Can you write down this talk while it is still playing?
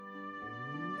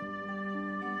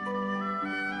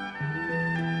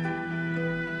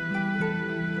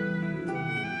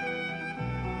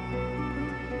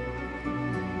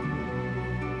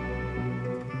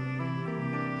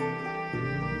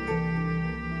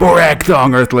Borak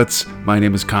Thong Earthlets! My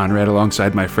name is Conrad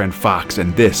alongside my friend Fox,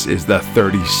 and this is the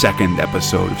 32nd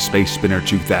episode of Space Spinner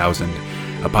 2000,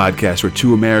 a podcast where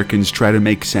two Americans try to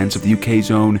make sense of the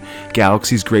UK's own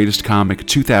Galaxy's Greatest Comic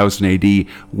 2000 AD,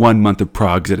 1 month of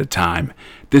progs at a time.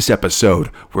 This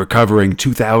episode, we're covering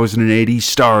 2080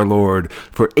 Star-Lord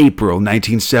for April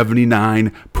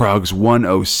 1979, progs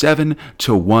 107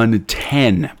 to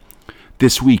 110.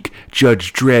 This week,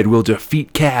 Judge Dredd will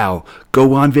defeat Cal,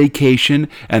 go on vacation,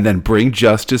 and then bring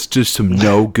justice to some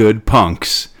no-good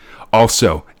punks.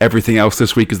 Also, everything else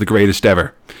this week is the greatest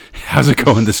ever. How's it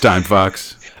going this time,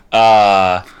 Fox?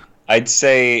 I'd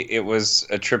say it was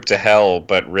a trip to hell,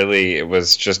 but really it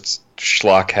was just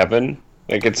schlock heaven.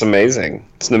 Like, it's amazing.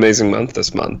 It's an amazing month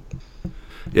this month.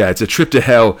 Yeah, it's a trip to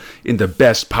hell in the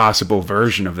best possible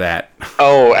version of that.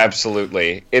 Oh,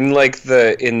 absolutely. In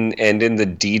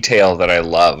the detail that I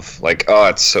love. Like, oh,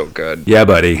 it's so good. Yeah,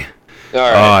 buddy. All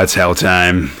right. Oh, it's hell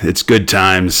time. It's good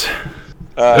times.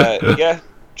 Yeah,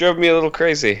 drove me a little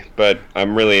crazy, but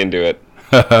I'm really into it.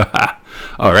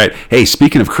 All right. Hey,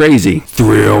 speaking of crazy,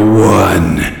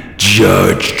 301,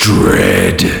 Judge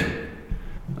Dredd.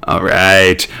 All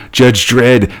right. Judge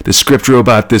Dredd, the script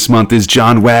robot this month is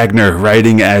John Wagner,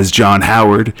 writing as John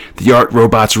Howard. The art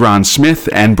robot's Ron Smith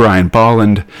and Brian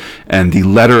Bolland. And the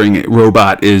lettering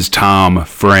robot is Tom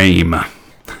Frame.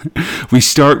 We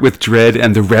start with Dredd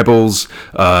and the Rebels,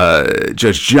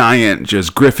 Judge Giant,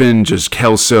 Judge Griffin, Judge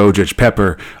Kelso, Judge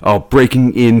Pepper, all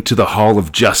breaking into the Hall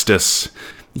of Justice,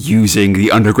 using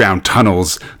the underground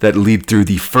tunnels that lead through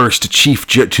the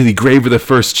to the grave of the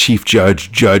first Chief Judge,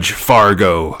 Judge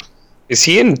Fargo. Is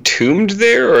he entombed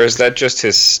there, or is that just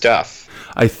his stuff?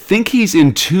 I think he's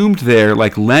entombed there,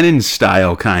 like Lenin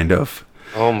style, kind of.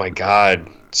 Oh my god.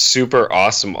 Super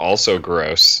awesome, also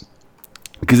gross.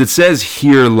 Because it says,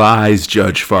 "Here lies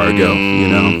Judge Fargo," you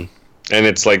know? And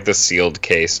it's like the sealed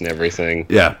case and everything.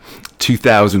 Yeah.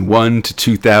 2001 to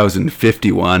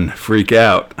 2051. Freak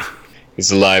out.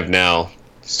 He's alive now.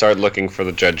 Start looking for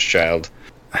the Judge Child.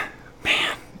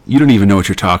 Man, you don't even know what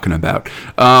you're talking about.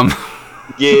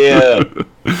 Yeah.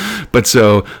 But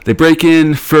so they break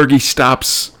in. Fergie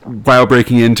stops while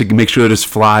breaking in to make sure that his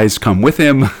flies come with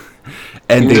him,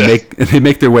 and they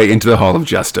make their way into the Hall of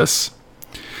Justice.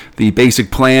 The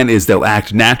basic plan is they'll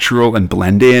act natural and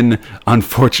blend in.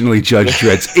 Unfortunately, Judge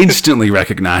Dredd's instantly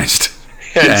recognized.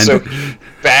 And so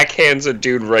backhands a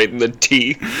dude right in the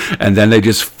teeth. And then they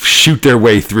just shoot their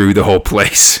way through the whole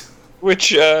place.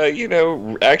 Which,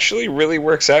 actually really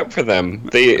works out for them.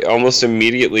 They almost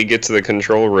immediately get to the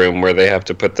control room where they have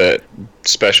to put that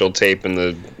special tape in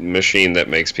the machine that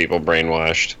makes people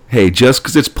brainwashed. Hey, just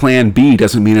because it's plan B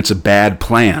doesn't mean it's a bad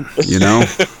plan, you know?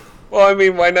 Well, I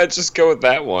mean, why not just go with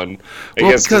that one? I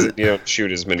guess because you don't shoot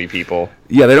as many people.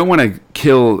 Yeah, they don't want to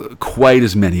kill quite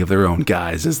as many of their own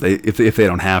guys as if they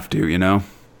don't have to, you know?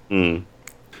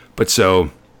 But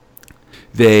so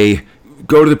they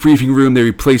go to the briefing room, they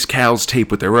replace Cal's tape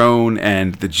with their own,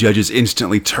 and the judges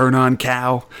instantly turn on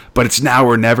Cal, but it's now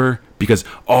or never, because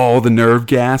all the nerve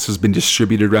gas has been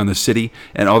distributed around the city,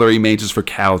 and all that remains is for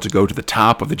Cal to go to the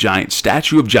top of the giant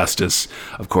Statue of Justice,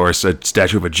 of course, a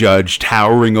statue of a judge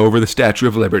towering over the Statue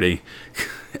of Liberty,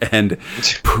 and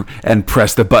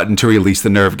press the button to release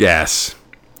the nerve gas.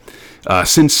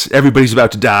 Since everybody's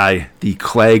about to die, the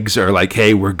Clegs are like,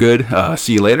 "Hey, we're good.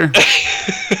 See you later."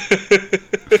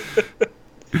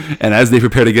 And as they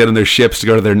prepare to get on their ships to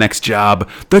go to their next job,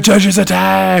 the judges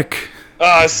attack!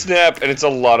 Ah, snap! And it's a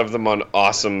lot of them on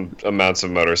awesome amounts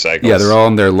of motorcycles. Yeah, they're all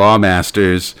on their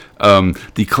Lawmasters.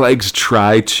 The Clegs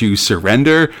try to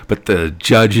surrender, but the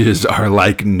judges are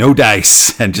like, "No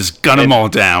dice," and just gun them all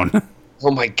down.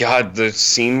 Oh my god, the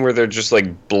scene where they're just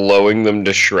like blowing them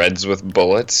to shreds with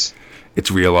bullets. It's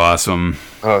real awesome.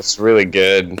 Oh, it's really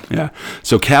good. Yeah.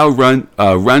 So Cal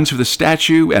runs for the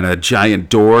statue, and a giant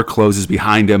door closes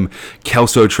behind him.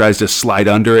 Kelso tries to slide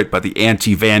under it, but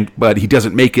but he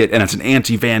doesn't make it, and it's an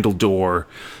anti-vandal door,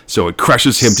 so it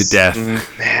crushes him to death.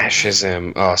 Smashes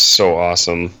him. Oh, so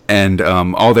awesome. And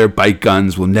all their bike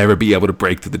guns will never be able to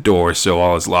break through the door, so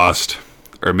all is lost.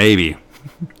 Or maybe.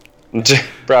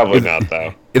 Probably not,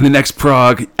 though. In the next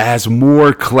prog, as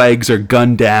more Clegs are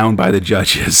gunned down by the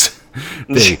judges,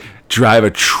 they drive a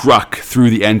truck through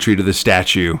the entry to the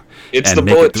statue. It's the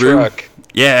bullet truck.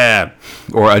 Yeah.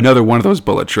 Or another one of those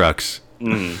bullet trucks.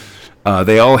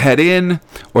 They all head in,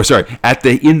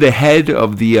 in the head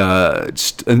of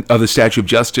the Statue of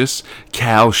Justice.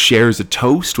 Cal shares a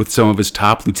toast with some of his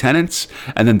top lieutenants,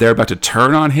 and then they're about to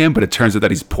turn on him, but it turns out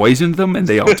that he's poisoned them, and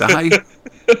they all die.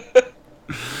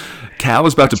 Cal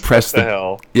is about to press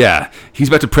he's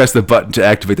about to press the button to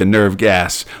activate the nerve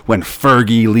gas when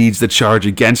Fergie leads the charge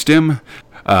against him.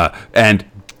 and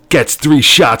gets 3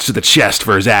 shots to the chest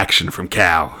for his action from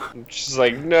Cal. She's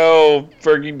like, no,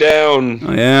 Fergie down.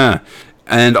 Oh, yeah.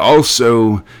 And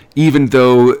also, even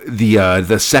though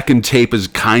the second tape has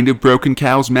kind of broken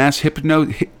Cal's mass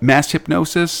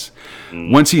hypnosis,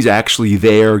 once he's actually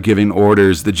there giving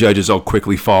orders, the judges all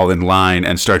quickly fall in line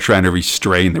and start trying to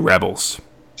restrain the rebels.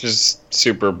 Just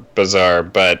super bizarre,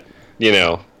 but,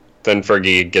 then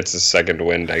Fergie gets a second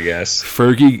wind, I guess.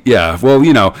 Fergie, yeah. Well,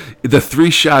 the 3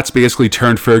 shots basically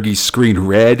turned Fergie's screen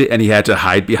red, and he had to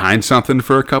hide behind something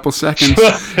for a couple seconds.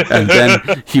 And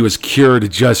then he was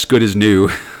cured just good as new.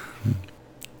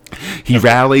 He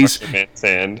rallies.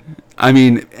 I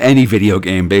mean, any video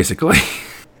game, basically.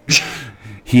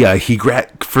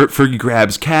 Fergie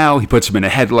grabs Cal, he puts him in a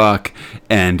headlock,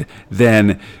 and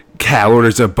then Cal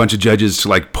orders a bunch of judges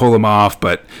to pull him off,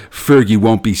 but Fergie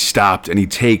won't be stopped, and he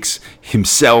takes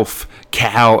himself,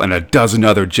 Cal, and a dozen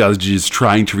other judges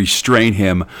trying to restrain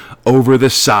him over the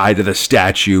side of the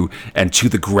statue and to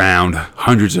the ground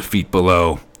hundreds of feet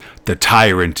below. The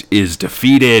tyrant is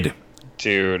defeated.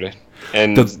 Dude.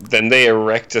 And then they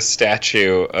erect a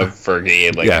statue of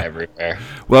Fergie everywhere.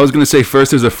 Well, I was going to say,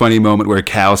 first there's a funny moment where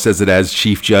Cal says that as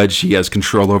chief judge, he has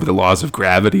control over the laws of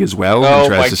gravity as well, and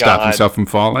tries to stop himself from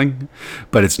falling.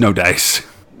 But it's no dice.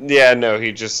 Yeah, no,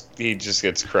 he just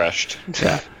gets crushed.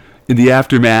 Yeah. In the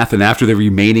aftermath, and after the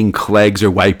remaining Clegs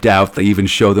are wiped out, they even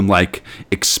show them,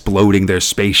 exploding their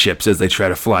spaceships as they try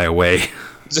to fly away.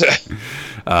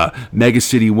 Mega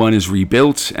City 1 is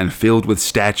rebuilt and filled with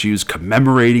statues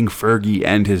commemorating Fergie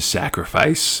and his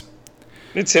sacrifice.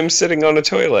 It's him sitting on a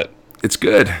toilet. It's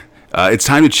good. It's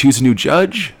time to choose a new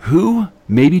judge. Who?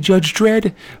 Maybe Judge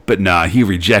Dredd? But nah, he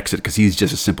rejects it because he's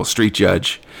just a simple street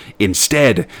judge.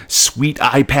 Instead, sweet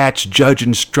eye patch judge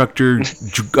instructor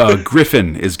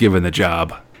Griffin is given the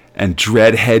job. And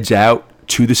Dredd heads out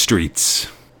to the streets.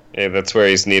 Hey, that's where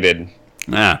he's needed.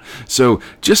 So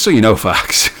just so you know,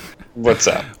 Fox... What's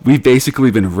up? We've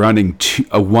basically been running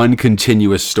one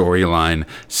continuous storyline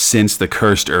since the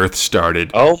Cursed Earth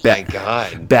started. Oh my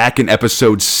god. Back in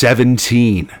episode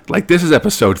 17. This is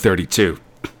episode 32.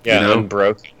 Yeah,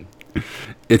 unbroken.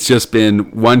 It's just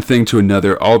been one thing to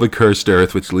another. All the Cursed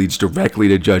Earth, which leads directly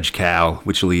to Judge Cal,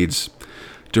 which leads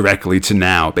directly to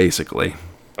now, basically.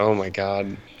 Oh my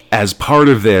god. As part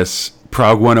of this,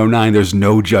 Prog 109, there's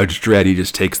no Judge Dredd. He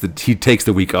just takes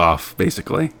the week off,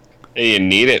 basically. You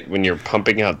need it when you're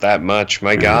pumping out that much.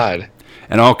 My God.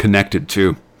 And all connected,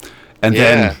 too. And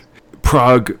then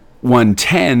Prog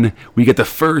 110, we get the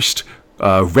first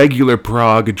regular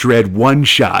Prog Dredd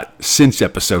one-shot since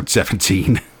episode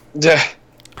 17.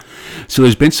 So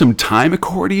there's been some time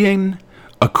accordioning,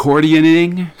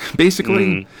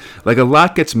 basically. A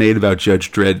lot gets made about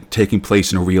Judge Dredd taking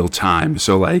place in real time.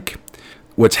 So,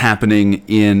 what's happening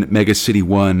in Mega City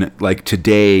 1,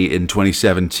 today in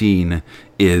 2017,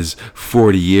 is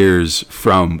 40 years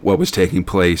from what was taking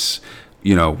place,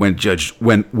 when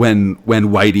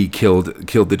Whitey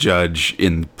killed the judge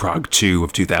in Prog 2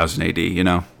 of 2000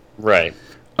 AD, Right.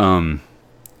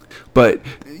 But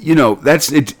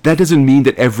that doesn't mean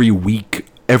that every week,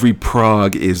 every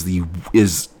Prog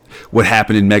is what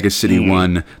happened in Mega City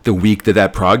 1 the week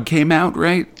that Prog came out,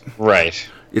 right? Right.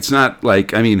 It's not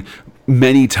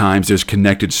many times there's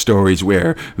connected stories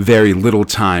where very little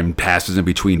time passes in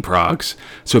between progs.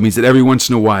 So it means that every once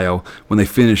in a while, when they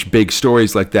finish big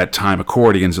stories like that, time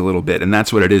accordions a little bit. And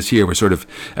that's what it is here. We're sort of,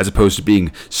 as opposed to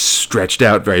being stretched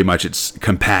out very much, it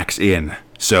compacts in.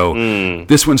 So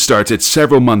this one starts, it's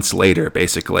several months later,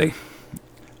 basically.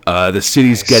 The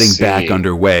city's getting back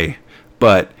underway.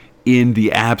 But in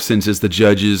the absence, as the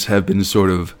judges have been sort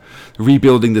of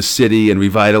rebuilding the city and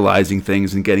revitalizing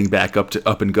things and getting back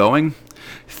up and going,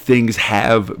 things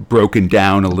have broken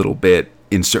down a little bit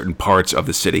in certain parts of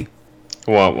the city.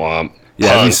 Womp womp.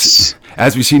 Yeah,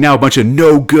 as we see now, a bunch of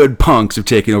no good punks have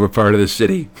taken over part of the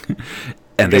city.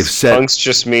 And they've said punks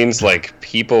just means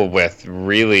people with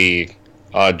really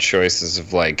odd choices of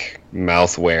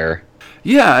mouthwear.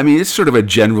 Yeah, I mean, it's sort of a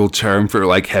general term for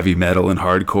heavy metal and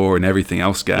hardcore and everything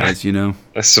else, guys,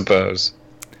 I suppose.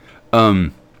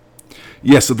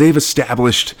 Yeah, so they've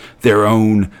established their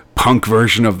own punk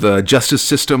version of the justice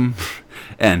system,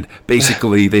 and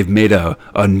basically they've made a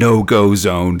no-go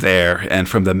zone there, and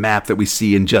from the map that we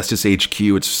see in Justice HQ,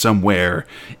 it's somewhere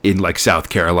in, South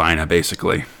Carolina,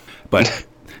 basically. But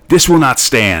this will not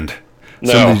stand.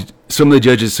 No. Some of the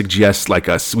judges suggest,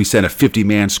 we send a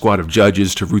 50-man squad of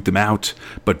judges to root them out,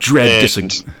 but Dredd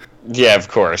disagrees. Yeah, of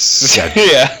course. Yeah.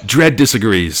 Yeah. Dredd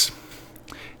disagrees.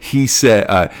 He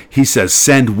says,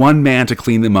 send one man to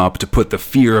clean them up to put the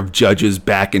fear of judges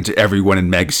back into everyone in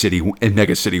Mega City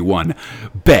 1.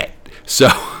 Bet. So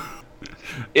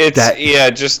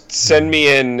Just send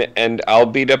me in, and I'll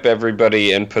beat up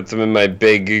everybody and put them in my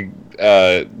big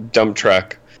dump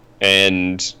truck,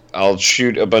 and I'll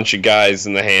shoot a bunch of guys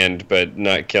in the hand, but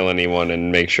not kill anyone,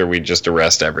 and make sure we just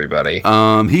arrest everybody.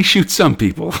 He shoots some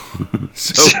people.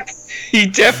 So he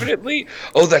definitely...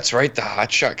 Oh, that's right, the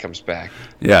hotshot comes back.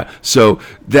 Yeah, so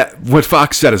what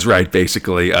Fox said is right,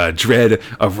 basically. Dredd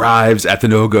arrives at the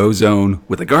no-go zone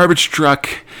with a garbage truck,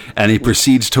 and he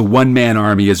proceeds to one-man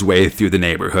army his way through the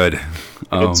neighborhood.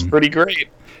 It's pretty great.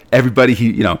 Everybody,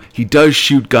 he does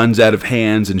shoot guns out of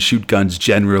hands and shoot guns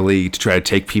generally to try to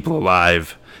take people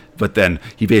alive, but then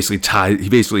he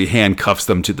basically handcuffs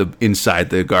them to the inside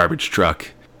the garbage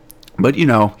truck. But,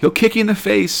 he'll kick you in the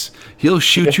face, he'll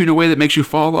shoot you in a way that makes you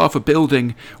fall off a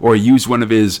building, or use one of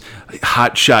his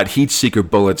hot-shot heat-seeker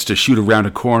bullets to shoot around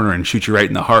a corner and shoot you right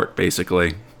in the heart,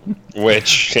 basically.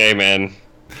 Which, hey man,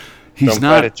 he's don't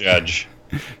not fight a judge.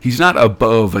 He's not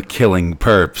above killing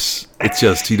perps. It's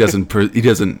just he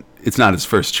doesn't, it's not his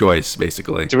first choice,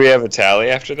 basically. Do we have a tally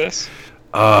after this?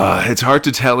 It's hard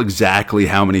to tell exactly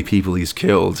how many people he's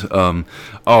killed.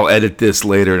 I'll edit this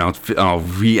later and I'll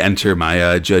re-enter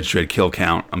my Judge Dredd kill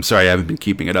count. I'm sorry I haven't been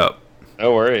keeping it up.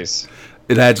 No worries.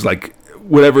 It adds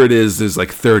whatever it is, there's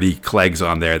 30 Clegs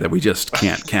on there that we just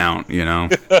can't count,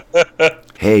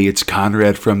 Hey, it's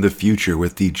Conrad from the future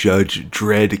with the Judge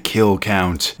Dredd kill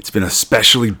count. It's been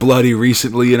especially bloody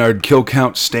recently, and our kill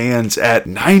count stands at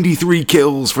 93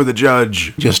 kills for the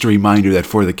Judge. Just a reminder that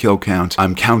for the kill count,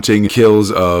 I'm counting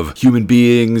kills of human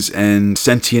beings and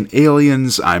sentient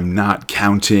aliens. I'm not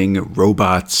counting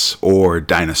robots or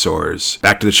dinosaurs.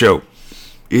 Back to the show.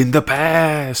 In the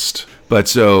past. But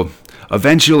so,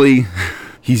 eventually...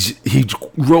 He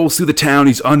rolls through the town,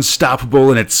 he's unstoppable,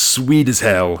 and it's sweet as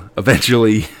hell.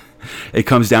 Eventually, it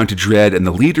comes down to Dredd, and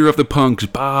the leader of the punks,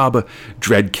 Bob.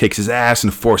 Dredd kicks his ass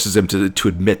and forces him to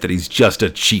admit that he's just a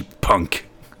cheap punk.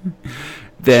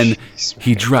 Then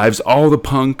he drives all the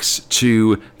punks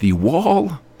to the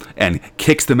wall and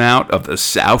kicks them out of the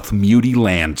South Muty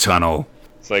land tunnel.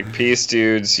 It's like, peace,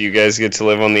 dudes. You guys get to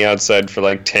live on the outside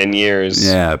for 10 years.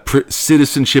 Yeah,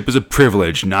 citizenship is a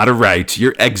privilege, not a right.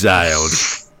 You're exiled.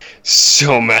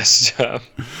 So messed up.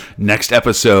 Next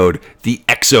episode, the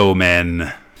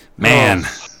Exo-Men. Man,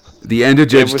 the end of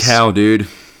Judge Cal, dude.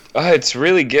 It's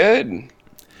really good.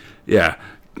 Yeah,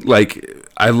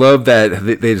 I love that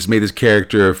they just made this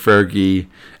character of Fergie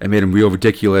and made him real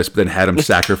ridiculous, but then had him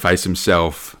sacrifice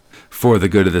himself for the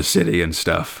good of the city and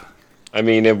stuff. I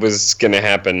mean, it was going to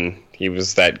happen. He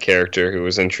was that character who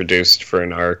was introduced for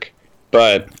an arc.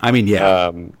 But, I mean,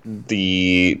 yeah.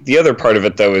 The other part of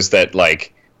it, though, is that,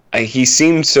 he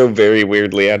seemed so very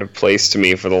weirdly out of place to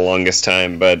me for the longest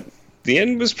time, but the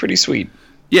end was pretty sweet.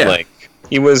 Yeah.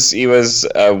 He was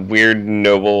a weird,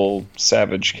 noble,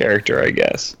 savage character, I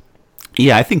guess.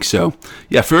 Yeah, I think so.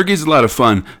 Yeah, Fergie's a lot of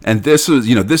fun. And this is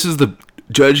the...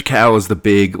 Judge Cal is the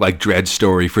big, Dredd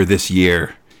story for this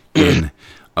year in...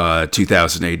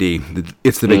 2000 AD.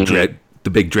 It's the big Dredd,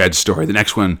 the big Dredd story. The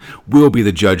next one will be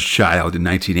the Judge Child in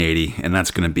 1980, and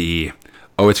that's going to be,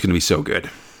 it's going to be so good.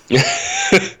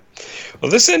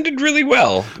 Well, this ended really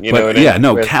well.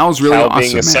 Cal's really awesome.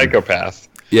 Being a psychopath.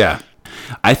 Yeah,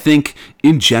 I think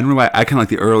in general, I kind of like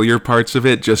the earlier parts of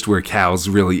it, just where Cal's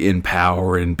really in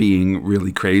power and being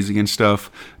really crazy and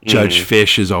stuff. Judge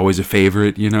Fish is always a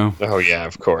favorite, Oh yeah,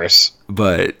 of course.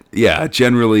 But yeah,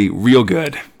 generally real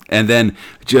good. And then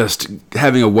just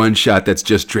having a one-shot that's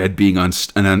just Dredd being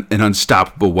an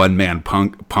unstoppable one-man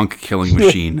punk killing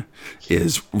machine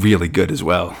is really good as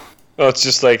well. Well, it's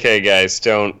just hey guys,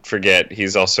 don't forget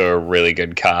he's also a really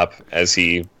good cop as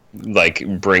he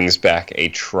brings back a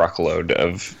truckload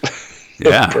of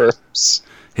perps.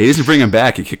 He doesn't bring him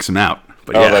back; he kicks him out.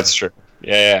 But that's true.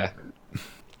 Yeah.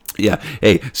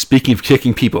 Hey, speaking of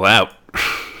kicking people out.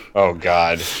 Oh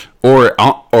God. Or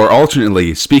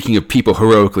alternately, speaking of people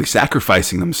heroically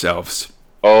sacrificing themselves.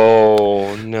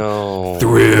 Oh, no.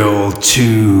 Thrill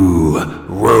 2,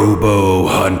 Robo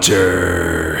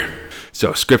Hunter.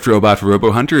 So, script robot for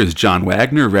Robo Hunter is John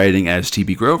Wagner, writing as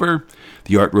T.B. Grover.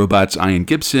 The art robot's Ian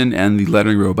Gibson, and the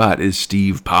lettering robot is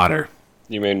Steve Potter.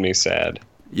 You made me sad.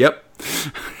 Yep.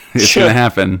 It's going to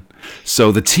happen.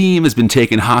 So the team has been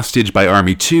taken hostage by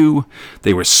Army 2.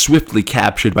 They were swiftly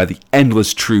captured by the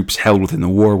endless troops held within the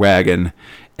war wagon.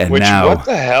 And what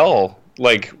the hell?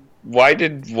 Why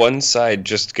did one side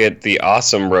just get the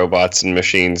awesome robots and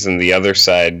machines and the other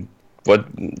side,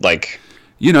 they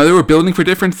were building for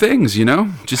different things,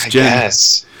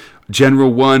 Yes.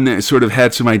 General 1 sort of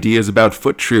had some ideas about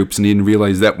foot troops, and he didn't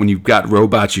realize that when you've got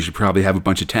robots, you should probably have a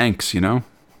bunch of tanks,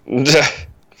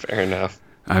 Fair enough.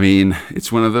 I mean,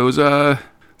 it's one of those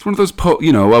It's one of those,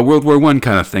 World War I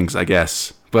kind of things, I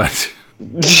guess. But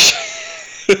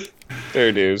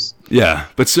fair dues. Yeah,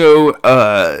 but so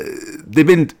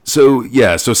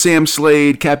so Sam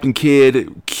Slade, Captain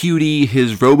Kidd, Cutie,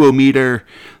 his Robometer,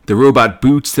 the robot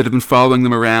Boots that have been following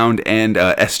them around, and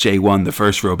SJ-1, the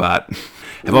first robot,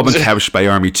 have all been captured by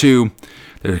Army 2.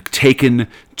 They're taken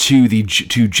to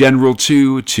General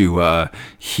 2 to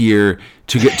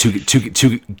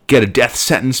get a death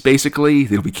sentence. Basically,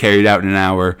 they'll be carried out in an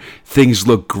hour. Things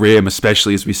look grim,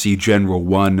 especially as we see General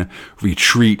 1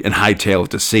 retreat and hightail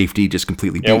it to safety, just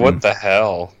completely beaten. Yeah, what the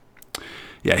hell?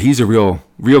 Yeah, he's a real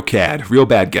cad, real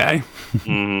bad guy.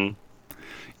 Mm-hmm.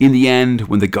 In the end,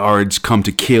 when the guards come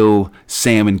to kill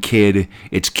Sam and Kidd,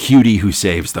 it's Cutie who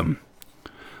saves them.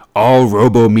 All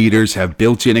Robometers have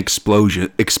built-in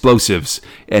explosives,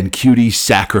 and Cutie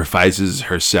sacrifices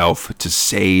herself to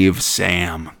save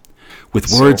Sam. With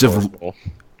words of...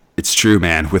 It's true,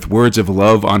 man. With words of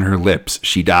love on her lips,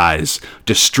 she dies,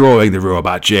 destroying the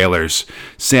robot jailers.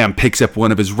 Sam picks up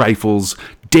one of his rifles,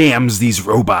 damns these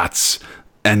robots,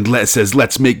 and says,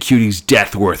 let's make Cutie's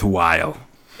death worthwhile.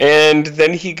 And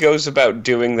then he goes about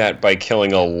doing that by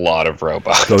killing a lot of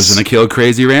robots. Goes on a kill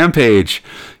crazy rampage.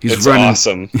 It's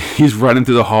awesome. He's running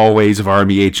through the hallways of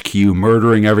Army HQ,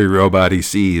 murdering every robot he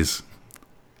sees.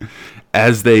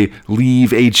 As they leave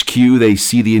HQ, they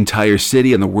see the entire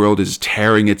city, and the world is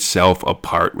tearing itself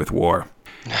apart with war.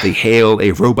 They hail a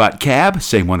robot cab,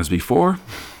 same one as before.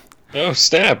 Oh,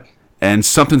 snap. And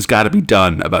something's got to be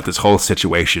done about this whole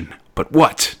situation. But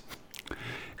what?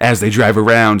 As they drive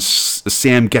around,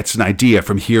 Sam gets an idea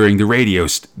from hearing the radio,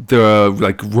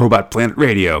 Robot Planet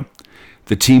radio.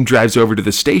 The team drives over to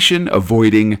the station,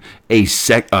 avoiding a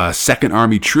second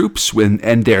army troops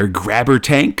and their grabber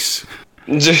tanks.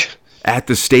 At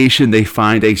the station, they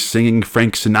find a singing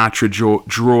Frank Sinatra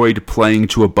droid playing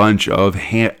to a bunch of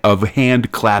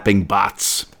hand-clapping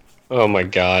bots. Oh my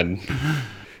god.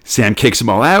 Sam kicks them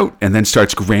all out and then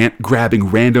starts grabbing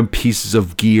random pieces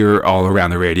of gear all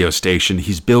around the radio station.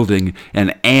 He's building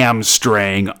an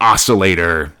Amstrang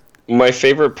oscillator. My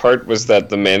favorite part was that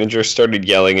the manager started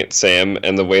yelling at Sam,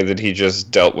 and the way that he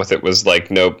just dealt with it was like,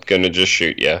 nope, gonna just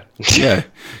shoot ya. Yeah,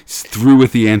 he's through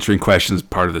with the answering questions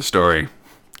part of the story.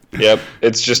 Yep,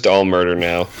 it's just all murder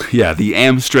now. Yeah, the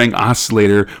Amstrang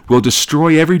oscillator will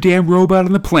destroy every damn robot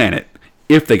on the planet.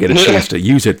 If they get a chance to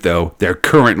use it, though, they're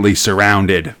currently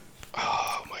surrounded.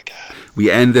 Oh, my God. We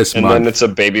end this month... And then it's a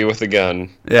baby with a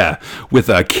gun. Yeah, with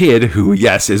a kid who,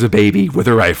 yes, is a baby with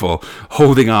a rifle,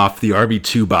 holding off the Army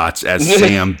 2 bots as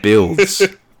Sam builds.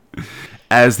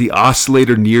 As the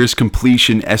oscillator nears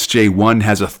completion, SJ-1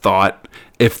 has a thought.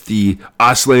 If the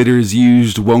oscillator is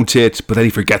used, won't it? But then he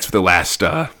forgets what the last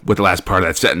part of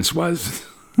that sentence was.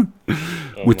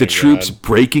 With the troops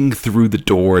breaking through the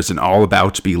doors and all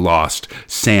about to be lost,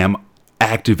 Sam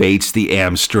activates the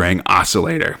Amstrang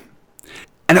oscillator.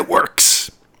 And it works!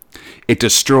 It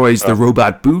destroys the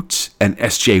robot Boots and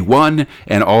SJ-1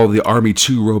 and all the Army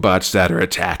 2 robots that are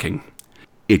attacking.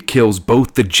 It kills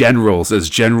both the generals as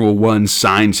General 1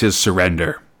 signs his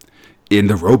surrender. In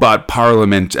the robot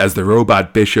parliament, as the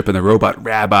robot bishop and the robot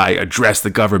rabbi address the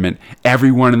government,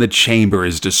 everyone in the chamber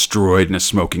is destroyed in a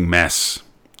smoking mess.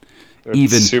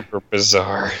 It's super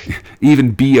bizarre.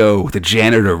 Even B.O., the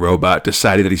janitor robot,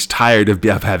 decided that he's tired of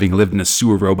having lived in a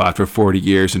sewer robot for 40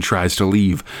 years and tries to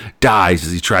leave, dies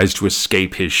as he tries to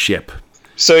escape his ship.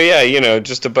 So yeah,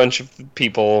 just a bunch of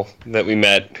people that we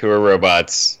met who are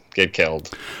robots get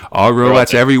killed. All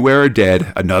robots everywhere are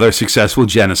dead. Another successful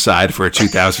genocide for a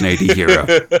 2000 AD hero.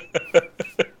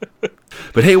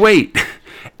 But hey, wait!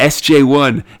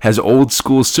 SJ-1 has old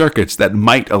school circuits that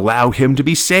might allow him to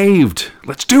be saved.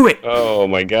 Let's do it! Oh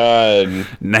my god.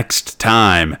 Next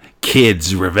time,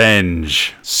 Kidd's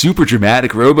Revenge. Super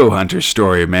dramatic Robo-Hunter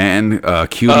story, man.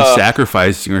 Cutie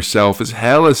sacrificing herself is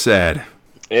hella sad.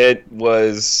 It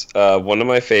was one of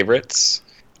my favorites.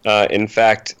 In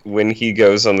fact, when he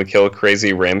goes on the kill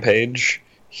crazy rampage,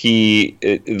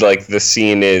 the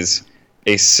scene is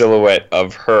a silhouette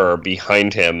of her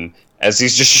behind him as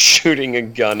he's just shooting a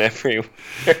gun everywhere.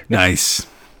 Nice.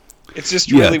 It's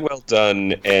just really well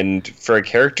done, and for a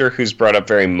character who's brought up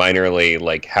very minorly,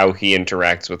 like how he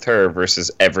interacts with her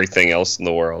versus everything else in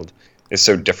the world is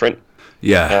so different.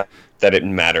 Yeah. That it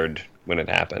mattered when it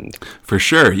happened. For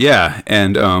sure, yeah.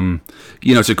 And,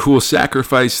 it's a cool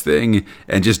sacrifice thing,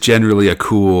 and just generally a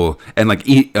cool... And,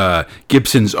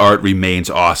 Gibson's art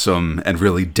remains awesome and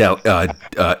really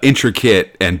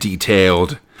intricate and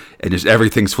detailed. And just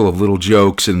everything's full of little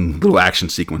jokes and little action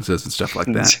sequences and stuff like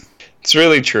that. It's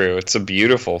really true. It's a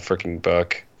beautiful freaking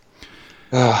book.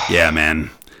 Yeah, man.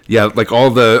 Yeah, like all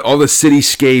the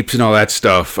cityscapes and all that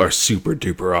stuff are super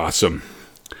duper awesome.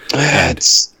 And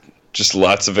It's just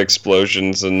lots of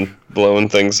explosions and blowing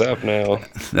things up now.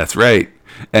 that's right.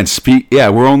 And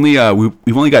we're only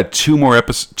we've only got two more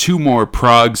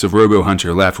progs of Robo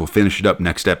Hunter left. We'll finish it up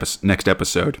next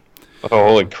episode, Oh,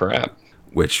 holy crap.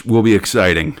 which will be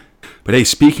exciting. But hey,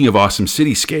 speaking of awesome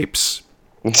cityscapes,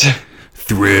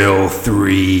 Thrill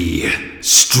 3,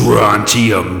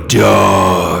 Strontium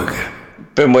Dog.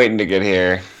 Been waiting to get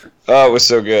here. Oh, it was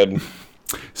so good.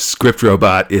 Script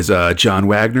robot is John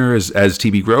Wagner as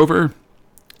T.B. Grover.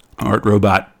 Art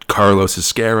robot Carlos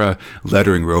Esquera.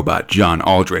 Lettering robot John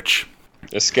Aldrich.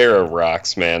 Esquera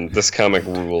rocks, man. This comic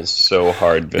rules so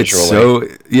hard visually.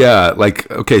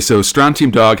 So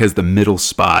Strontium Dog has the middle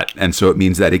spot, and so it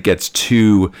means that it gets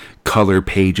 2 color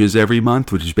pages every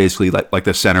month, which is basically like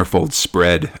the centerfold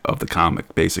spread of the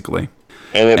comic, basically.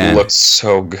 And it looks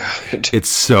so good. It's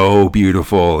so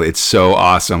beautiful. It's so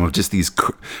awesome. Of just these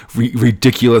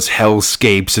ridiculous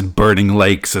hellscapes and burning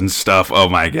lakes and stuff. Oh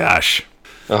my gosh.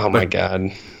 Oh my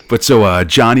god. But so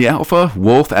Johnny Alpha,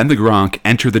 Wolf, and the Gronk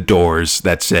enter the doors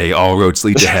that say all roads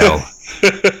lead to hell,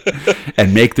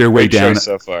 and make their way down.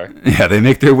 So far. Yeah, they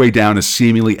make their way down a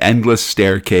seemingly endless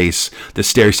staircase. The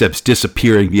stair steps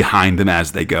disappearing behind them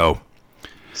as they go.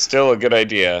 Still a good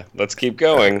idea. Let's keep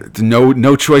going.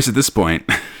 No choice at this point.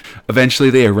 Eventually,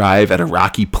 they arrive at a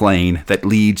rocky plain that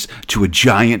leads to a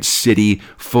giant city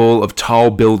full of tall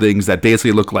buildings that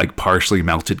basically look like partially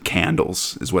melted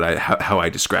candles. Is how I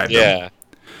describe them. Yeah.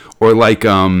 Or like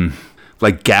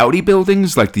Gaudi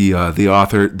buildings, like the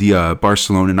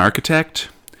Barcelonan architect.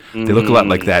 They look a lot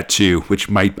like that too.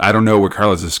 I don't know where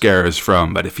Carlos Esquera is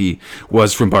from, but if he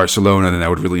was from Barcelona, then that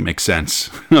would really make sense.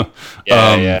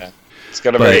 Yeah. It's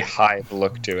got a very high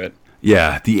look to it.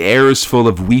 Yeah, the air is full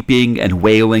of weeping and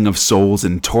wailing of souls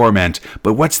in torment.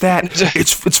 But what's that?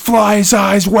 It's Fly's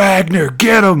Eyes Wagner.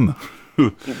 Get him! Oh,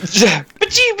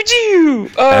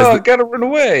 gotta run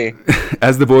away.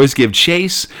 As the boys give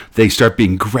chase, they start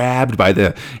being grabbed by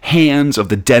the hands of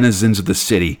the denizens of the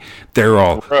city. They're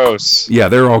all gross. Yeah,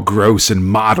 they're all gross and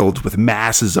mottled with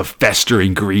masses of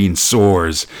festering green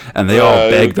sores, and they all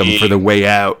beg them for the way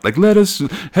out. Like,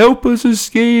 help us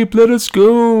escape, let us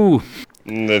go.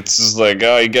 It's just like,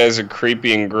 oh, you guys are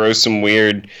creepy and gross and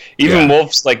weird. Even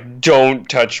Wolf's like, don't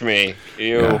touch me.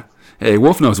 Ew. Yeah. Hey,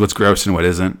 Wolf knows what's gross and what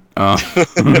isn't.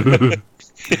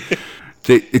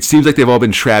 It seems like they've all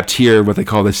been trapped here, what they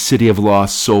call the City of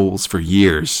Lost Souls, for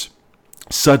years.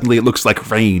 Suddenly it looks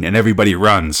like rain and everybody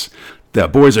runs. The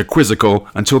boys are quizzical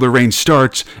until the rain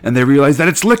starts and they realize that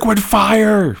it's liquid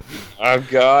fire. Oh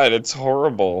god, it's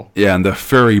horrible. Yeah, and the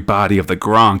furry body of the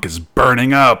Gronk is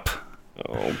burning up.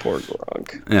 Oh, poor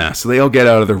Gronk. Yeah, so they all get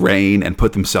out of the rain and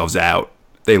put themselves out.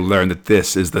 They learn that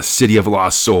this is the City of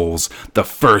Lost Souls, the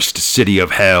first city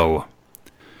of hell.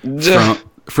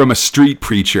 From a street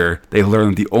preacher, they learn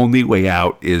that the only way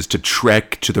out is to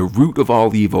trek to the root of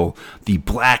all evil, the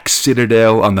Black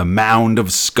Citadel on the Mound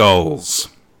of Skulls.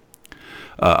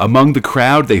 Among the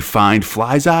crowd, they find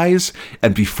Fly's Eyes,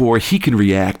 and before he can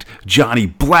react, Johnny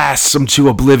blasts him to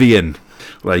oblivion.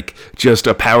 Like, just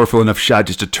a powerful enough shot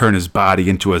just to turn his body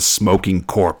into a smoking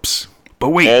corpse. But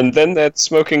wait. And then that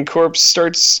smoking corpse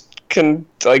starts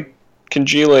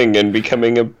congealing and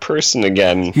becoming a person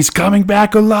again. He's coming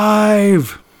back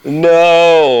alive!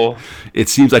 No! It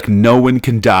seems like no one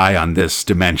can die on this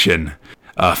dimension.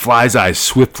 Fly's Eyes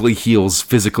swiftly heals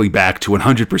physically back to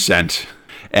 100%.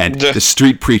 And the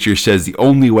street preacher says the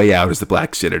only way out is the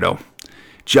Black Citadel.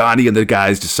 Johnny and the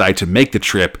guys decide to make the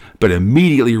trip, but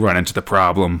immediately run into the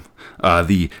problem.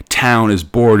 The town is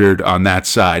bordered on that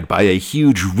side by a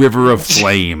huge river of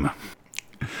flame.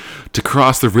 To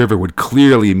cross the river would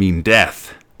clearly mean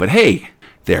death. But hey,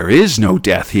 there is no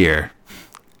death here.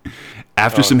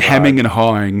 After some hemming and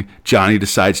hawing, Johnny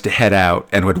decides to head out,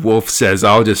 and when Wolf says,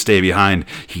 I'll just stay behind,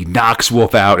 he knocks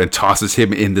Wolf out and tosses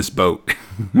him in this boat.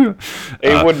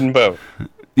 A wooden boat.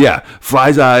 Yeah,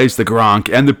 Fly's Eyes, the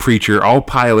Gronk, and the preacher all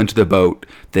pile into the boat.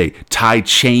 They tie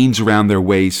chains around their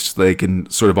waists so they can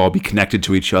sort of all be connected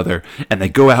to each other, and they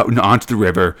go out and onto the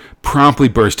river, promptly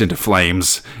burst into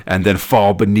flames, and then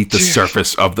fall beneath the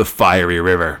surface of the fiery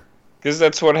river. Because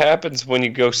that's what happens when you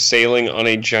go sailing on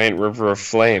a giant river of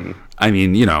flame. I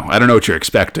mean, I don't know what you're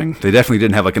expecting. They definitely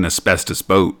didn't have like an asbestos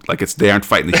boat. Like they aren't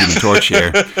fighting the Human Torch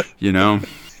here,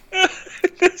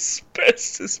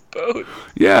 Asbestos boat.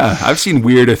 Yeah, I've seen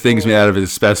weirder things made out of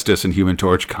asbestos in Human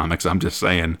Torch comics, I'm just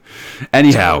saying.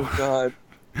 Anyhow,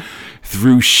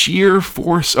 through sheer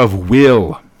force of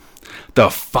will, the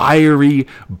fiery,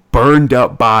 burned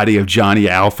up body of Johnny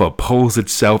Alpha pulls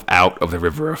itself out of the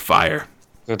river of fire.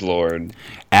 Good Lord.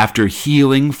 After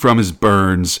healing from his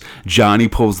burns, Johnny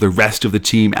pulls the rest of the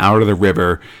team out of the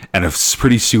river, and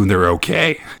pretty soon they're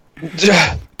okay.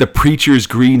 The preacher's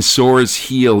green sores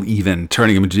heal even,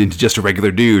 turning him into just a regular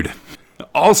dude.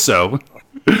 Also,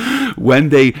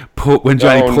 when Johnny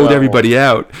pulled everybody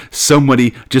out,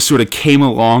 somebody just sort of came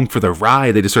along for the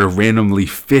ride. They just sort of randomly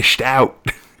fished out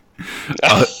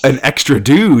an extra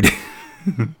dude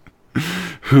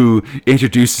who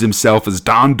introduces himself as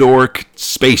Don Dork,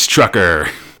 Space Trucker.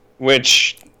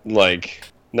 Which, like,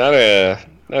 not a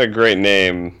great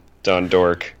name, Don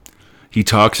Dork. He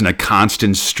talks in a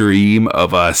constant stream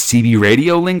of CB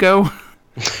radio lingo.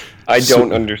 I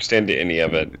don't understand any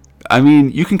of it. I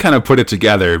mean, you can kind of put it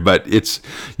together, but I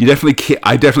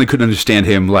definitely couldn't understand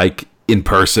him, like, in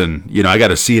person. You know, I got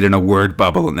to see it in a word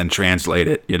bubble and then translate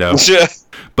it, you know?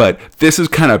 But this is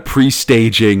kind of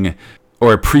presaging,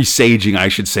 I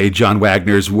should say, John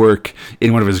Wagner's work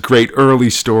in one of his great early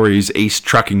stories, Ace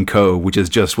Trucking Co., which is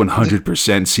just 100%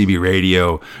 CB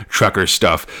radio trucker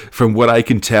stuff. From what I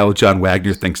can tell, John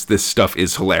Wagner thinks this stuff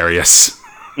is hilarious.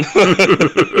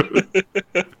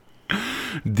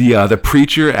 The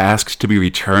preacher asks to be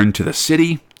returned to the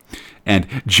city, and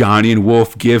Johnny and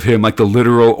Wolf give him like the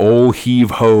literal old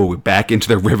heave-ho back into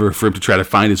the river for him to try to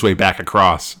find his way back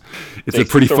across. It's a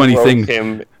pretty funny thing.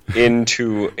 Him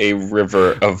into a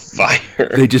river of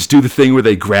fire. They just do the thing where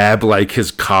they grab like his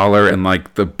collar and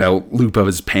like the belt loop of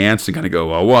his pants and kind of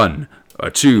go, a 1, a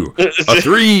 2, a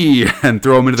 3, and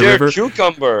throw him into the river.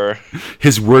 Cucumber.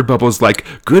 His word bubble is like,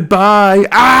 goodbye,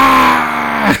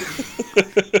 ah!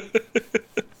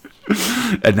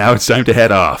 And now it's time to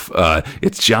head off.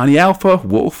 It's Johnny Alpha,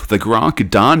 Wolf, the Gronk,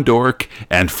 Don Dork,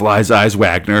 and Fly's Eyes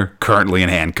Wagner, currently in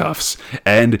handcuffs.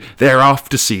 And they're off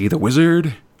to see the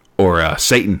wizard, or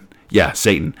Satan. Yeah,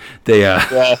 Satan.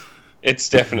 Yeah, it's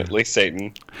definitely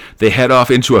Satan. They head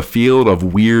off into a field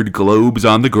of weird globes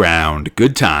on the ground.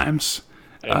 Good times.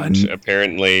 And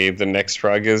apparently the next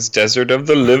frog is Desert of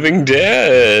the Living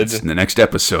Dead. It's in the next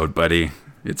episode, buddy.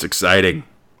 It's exciting.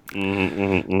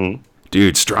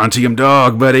 Dude, Strontium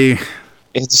Dog, buddy.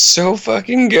 It's so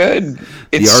fucking good.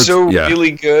 It's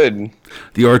really good.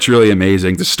 The art's really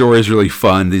amazing. The story's really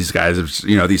fun. These guys have,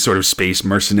 these sort of space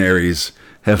mercenaries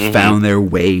have found their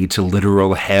way to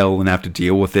literal hell and have to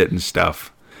deal with it and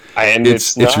stuff. And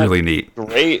it's really neat.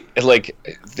 Great. Like,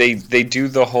 they do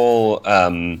the whole,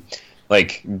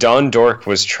 like, Don Dork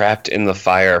was trapped in the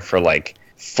fire for, like,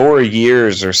 4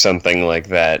 years or something like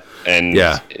that. And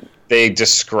they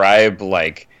describe,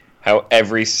 like, how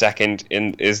every second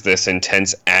is this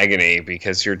intense agony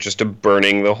because you're just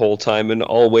burning the whole time and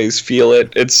always feel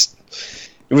it. It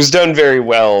was done very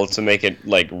well to make it,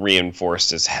 like,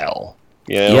 reinforced as hell.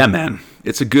 You know? Yeah, man.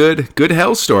 It's a good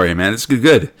hell story, man. It's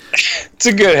good. It's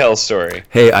a good hell story.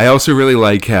 Hey, I also really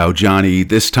like how Johnny,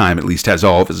 this time at least, has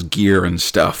all of his gear and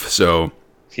stuff, so...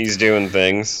 He's doing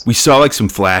things. We saw, like, some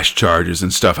flash charges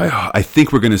and stuff. I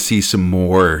think we're going to see some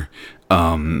more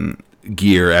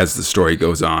gear as the story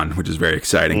goes on, which is very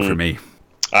exciting for me.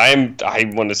 I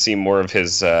want to see more of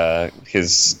his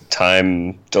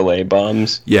time delay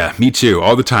bombs. Yeah, me too.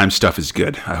 All the time stuff is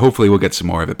good. Hopefully we'll get some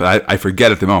more of it, but I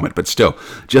forget at the moment. But still,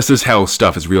 Just as Hell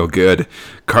stuff is real good.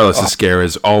 Carlos Esquerra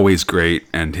is always great,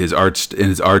 and his art's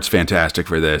fantastic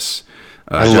for this.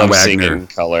 I love seeing it in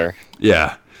color.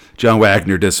 Yeah. John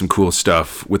Wagner does some cool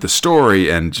stuff with the story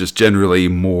and just generally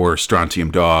more Strontium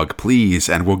Dog, please,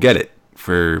 and we'll get it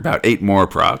for about 8 more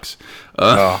progs.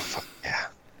 Fuck yeah.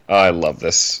 I love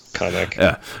this comic.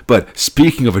 Yeah. But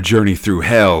speaking of a journey through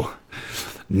hell,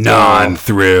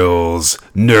 non-thrills,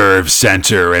 nerve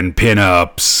center, and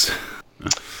pin-ups.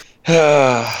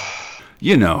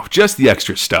 Just the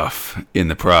extra stuff in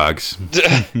the progs.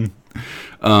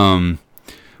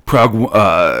 Prog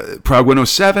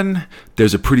 107,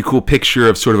 there's a pretty cool picture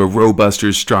of sort of a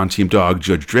Robusters Strontium Dog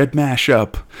Judge Dredd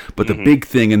mashup, but the big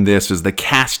thing in this is the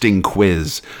casting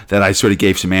quiz that I sort of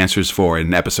gave some answers for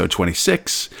in episode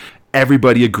 26.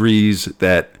 Everybody agrees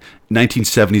that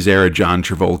 1970s era John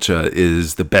Travolta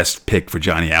is the best pick for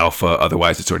Johnny Alpha,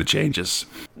 otherwise it sort of changes.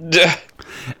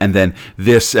 And then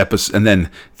this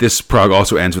prog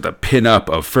also ends with a pin-up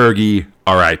of Fergie,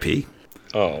 R.I.P.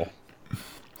 Oh.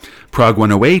 Prog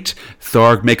 108,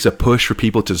 Tharg makes a push for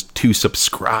people to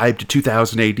subscribe to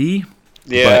 2000 AD.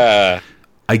 Yeah. But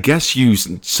I guess you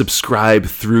subscribe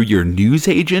through your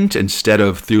newsagent instead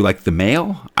of through, like, the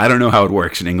mail. I don't know how it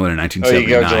works in England in 1979. Oh, you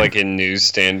go to, like, a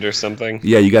newsstand or something?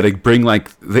 Yeah, you got to bring,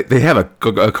 like... They have a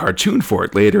cartoon for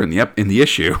it later in the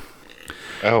issue.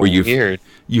 Oh, weird.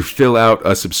 You fill out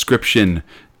a subscription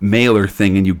mailer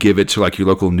thing and you give it to, like, your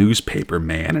local newspaper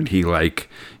man, and he, like,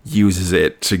 uses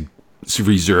it to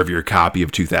reserve your copy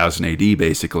of 2000 AD,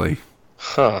 basically.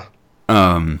 Huh.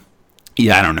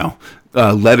 Yeah, I don't know.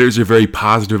 Letters are very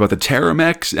positive about the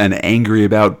Terramex and angry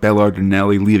about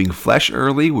Bellardinelli leaving Flesh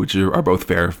early, which are both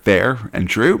fair and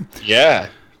true. Yeah.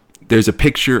 There's a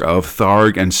picture of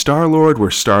Tharg and Star-Lord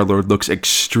where Star-Lord looks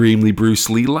extremely Bruce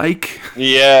Lee-like.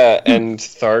 Yeah, and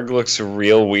Tharg looks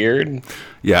real weird.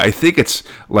 Yeah, I think it's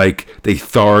like they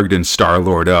Tharged and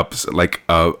Star-Lord up like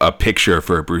a picture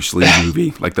for a Bruce Lee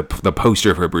movie, like the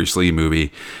poster for a Bruce Lee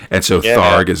movie. And so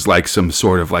Tharg is like some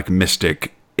sort of like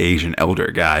mystic Asian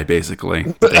elder guy, basically.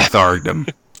 They Tharged him.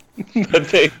 But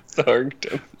they Tharged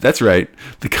him. That's right.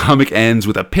 The comic ends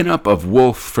with a pinup of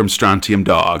Wolf from Strontium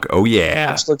Dog. Oh,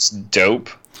 yeah. Which looks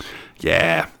dope.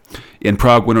 Yeah. In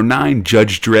Prague 109,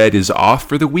 Judge Dredd is off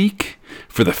for the week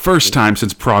for the first time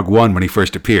since Prague 1 when he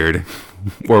first appeared.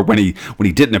 Or when he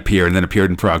didn't appear and then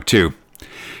appeared in Prague 2.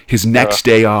 His next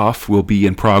day off will be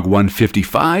in Prague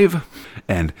 155.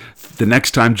 And the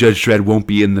next time Judge Dredd won't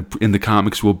be in the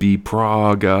comics will be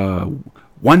Prague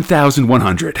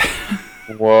 1100.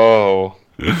 Whoa.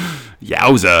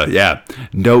 Yowza, yeah.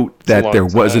 Note that there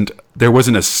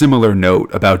wasn't a similar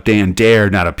note about Dan Dare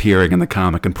not appearing in the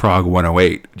comic in Prague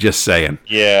 108. Just saying.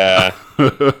 Yeah.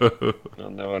 Well,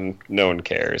 no one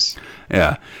cares.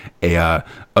 Yeah. A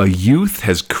youth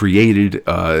has created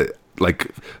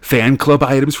like fan club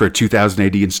items for a 2000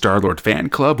 AD and Star-Lord fan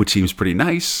club, which seems pretty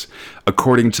nice.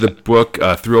 According to the book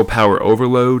Thrill Power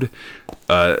Overload,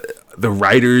 the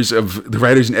writers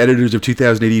and editors of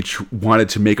 2000 AD wanted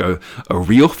to make a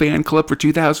real fan club for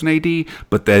 2000 AD,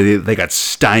 but they got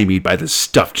stymied by the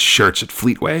stuffed shirts at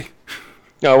Fleetway.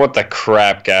 Oh, what the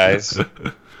crap, guys.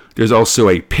 There's also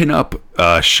a pinup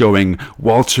showing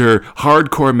Walter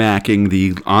hardcore macking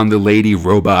the on the lady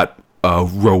robot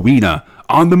Rowena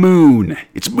on the moon.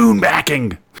 It's moon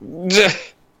macking.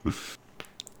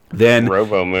 Then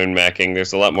Robo moon macking.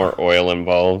 There's a lot more oil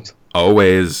involved.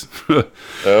 Always.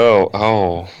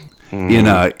 Oh.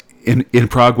 In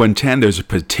Prague 110, there's a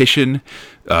petition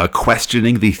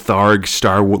questioning the Tharg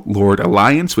Star-Lord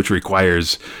alliance, which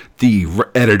requires the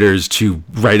editors to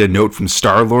write a note from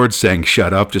Star-Lord saying,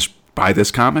 "Shut up, just buy this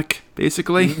comic,"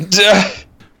 basically.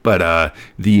 But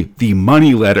the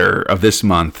money letter of this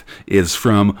month is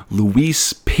from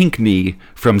Luis Pinkney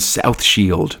from South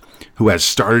Shield, who has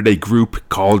started a group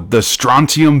called the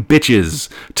Strontium Bitches,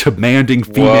 demanding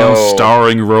female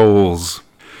starring roles.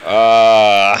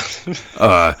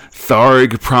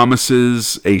 Tharg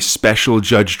promises a special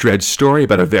Judge Dredd story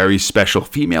about a very special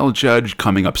female judge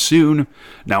coming up soon.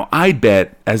 Now, I'd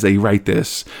bet, as they write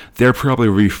this, they're probably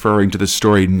referring to the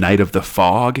story Night of the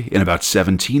Fog in about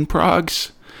 17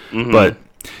 Progs. Mm-hmm. But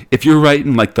if you're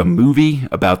writing like the movie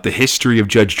about the history of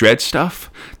Judge Dredd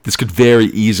stuff, this could very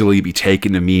easily be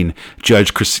taken to mean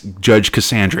Judge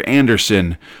Cassandra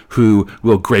Anderson, who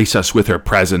will grace us with her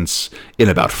presence in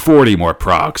about 40 more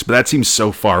Progs. But that seems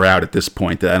so far out at this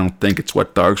point that I don't think it's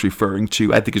what Tharg's referring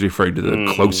to. I think he's referring to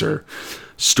the closer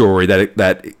story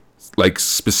that like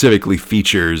specifically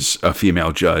features a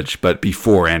female judge, but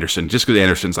before Anderson, just because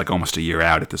Anderson's like almost a year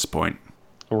out at this point.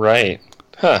 Right.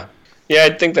 Huh. Yeah,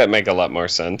 I think that make a lot more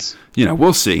sense. You know,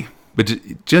 we'll see. But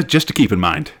just to keep in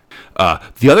mind.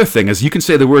 The other thing is you can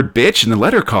say the word bitch in the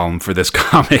letter column for this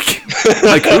comic.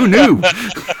 Like, who knew?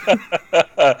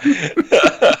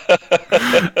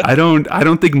 I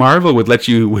don't think Marvel would let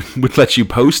you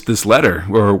post this letter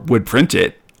or would print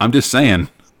it. I'm just saying.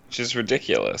 Which is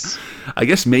ridiculous. I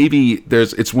guess maybe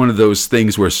it's one of those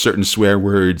things where certain swear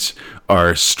words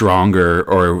are stronger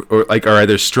or like are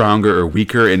either stronger or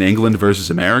weaker in England versus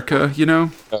America, you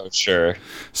know? Oh, sure.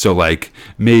 So like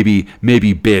maybe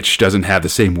bitch doesn't have the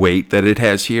same weight that it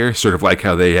has here, sort of like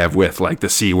how they have with like the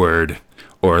C word,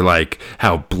 or like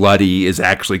how bloody is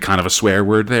actually kind of a swear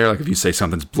word there. Like if you say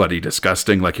something's bloody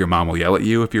disgusting, like your mom will yell at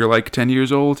you if you're like 10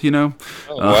 years old, you know?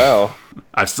 Oh, wow.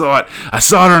 I saw it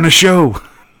on a show.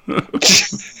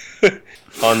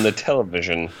 On the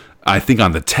television. I think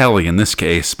on the telly in this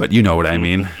case, but you know what I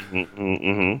mean.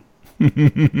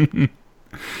 Mm-hmm.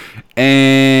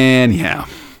 And yeah.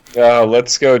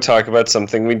 Let's go talk about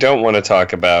something we don't want to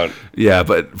talk about. Yeah,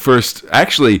 but first,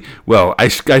 actually, well, I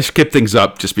skip things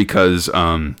up just because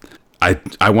I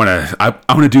want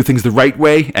to do things the right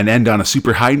way and end on a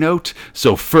super high note.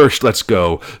 So first, let's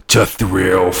go to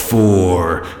Thrill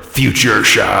 4 Future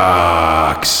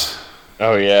Shocks.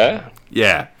 Oh, yeah?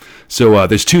 Yeah. So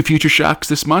there's 2 Future Shocks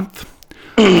this month.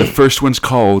 The first one's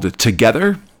called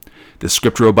Together. The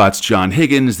script robot's John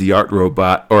Higgins. The art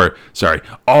robot,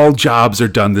 all jobs are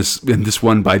done in this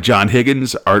one by John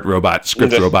Higgins. Art robot,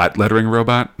 script robot, lettering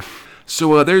robot.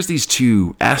 So there's these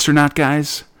 2 astronaut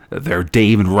guys. They're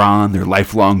Dave and Ron. They're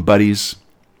lifelong buddies.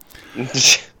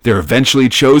 They're eventually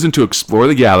chosen to explore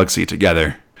the galaxy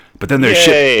together. But then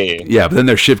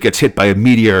their ship gets hit by a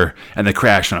meteor and they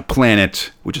crash on a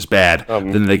planet, which is bad.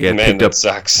 Then they get picked up.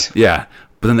 Sucks. Yeah,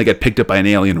 but then they get picked up by an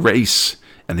alien race,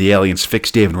 and the aliens fix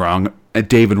Dave and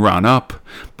Ron up.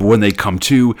 But when they come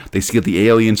to, they see that the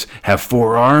aliens have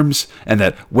 4 arms, and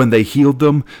that when they healed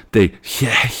them, they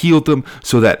healed them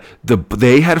so that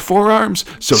they had 4 arms.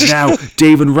 So now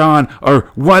Dave and Ron are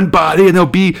one body, and they'll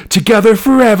be together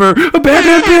forever.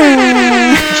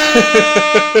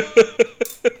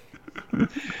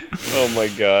 Oh my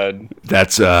god.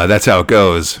 That's how it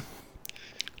goes.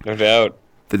 No doubt.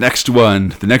 The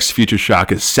next Future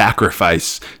Shock is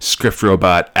Sacrifice. Script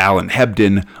robot Alan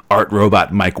Hebden, art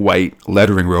robot Mike White,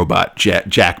 lettering robot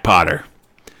Jack Potter.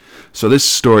 So this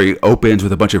story opens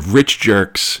with a bunch of rich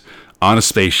jerks on a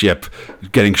spaceship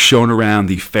getting shown around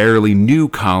the fairly new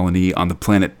colony on the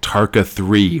planet Tarka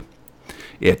 3.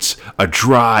 It's a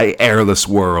dry, airless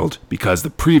world because the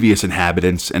previous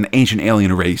inhabitants, an ancient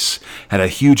alien race, had a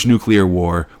huge nuclear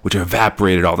war which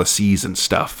evaporated all the seas and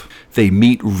stuff. They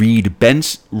meet Reed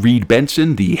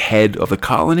Benson, the head of the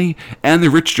colony, and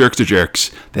the rich jerks are jerks.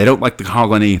 They don't like the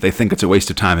colony, they think it's a waste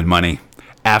of time and money.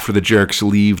 After the jerks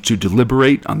leave to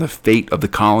deliberate on the fate of the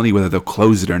colony, whether they'll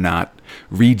close it or not,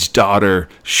 Reed's daughter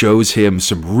shows him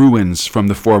some ruins from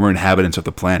the former inhabitants of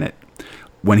the planet.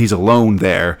 When he's alone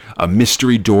there, a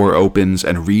mystery door opens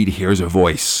and Reed hears a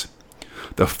voice.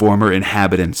 The former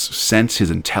inhabitants sense his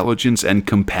intelligence and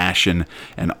compassion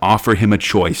and offer him a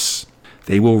choice.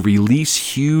 They will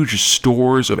release huge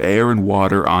stores of air and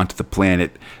water onto the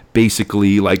planet,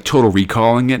 basically like Total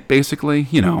Recalling it, basically.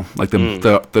 You know, like the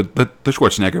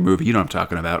Schwarzenegger movie, you know what I'm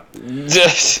talking about.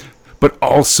 But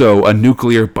also a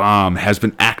nuclear bomb has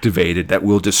been activated that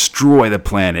will destroy the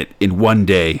planet in one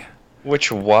day.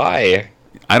 Why?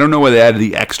 I don't know why they added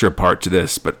the extra part to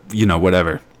this, but, you know,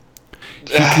 whatever.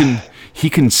 He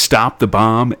can stop the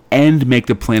bomb and make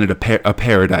the planet a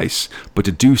paradise, but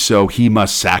to do so, he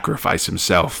must sacrifice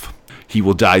himself. He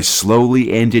will die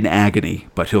slowly and in agony,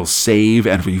 but he'll save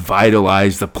and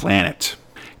revitalize the planet.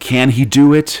 Can he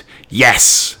do it?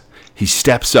 Yes! He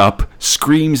steps up,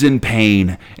 screams in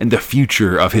pain, and the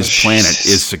future of his planet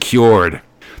is secured.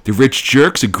 The rich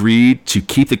jerks agreed to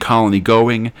keep the colony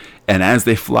going, and as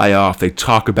they fly off, they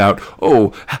talk about,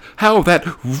 how that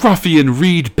ruffian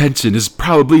Reed Benson is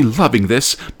probably loving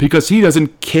this because he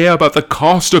doesn't care about the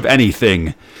cost of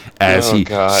anything, as he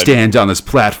stands on this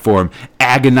platform,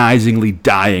 agonizingly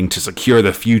dying to secure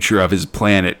the future of his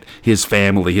planet, his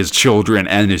family, his children,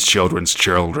 and his children's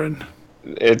children.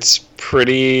 It's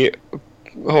pretty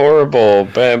horrible.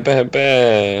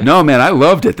 No, man, I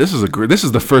loved it. This is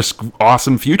the first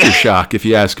awesome Future Shock, if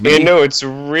you ask me. No, it's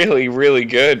really, really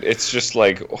good. It's just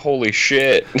like, holy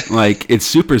shit. Like, it's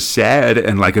super sad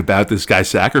and like about this guy's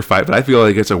sacrifice, but I feel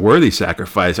like it's a worthy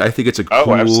sacrifice. I think it's a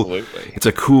cool, absolutely. It's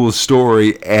a cool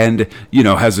story, and you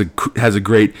know has a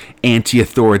great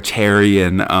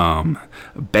anti-authoritarian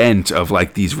bent of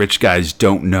like these rich guys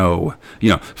don't know.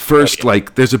 You know, first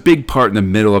like there's a big part in the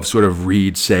middle of sort of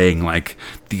Reed saying like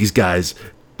these guys,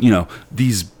 you know,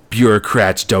 these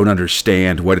bureaucrats don't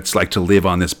understand what it's like to live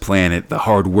on this planet, the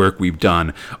hard work we've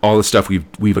done, all the stuff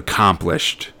we've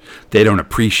accomplished. They don't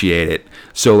appreciate it.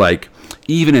 So like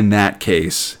even in that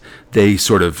case, they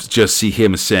sort of just see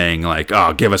him saying like,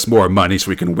 give us more money so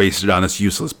we can waste it on this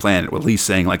useless planet. Well, at least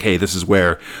saying like, hey, this is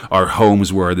where our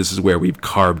homes were. This is where we've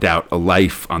carved out a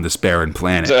life on this barren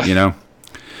planet, you know?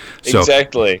 So,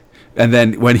 exactly. And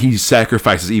then when he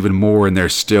sacrifices even more and they're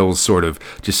still sort of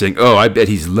just saying, I bet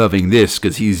he's loving this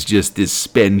because he's just this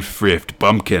spendthrift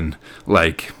bumpkin.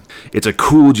 Like, it's a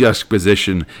cool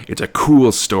juxtaposition. It's a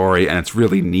cool story and it's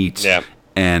really neat. Yeah.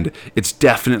 And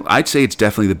I'd say it's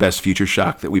definitely the best Future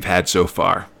Shock that we've had so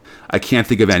far. I can't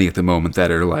think of any at the moment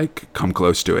that are like come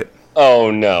close to it.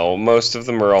 Oh no, most of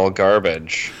them are all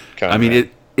garbage. I mean,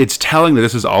 it's telling that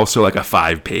this is also like a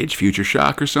 5-page Future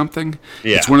Shock or something.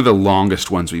 Yeah. It's one of the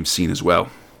longest ones we've seen as well.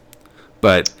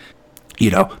 But,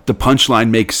 you know, the punchline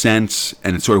makes sense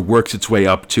and it sort of works its way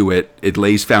up to it. It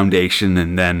lays foundation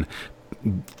and then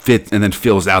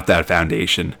fills out that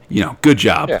foundation. You know, good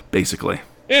job, basically.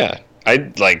 Yeah.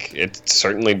 It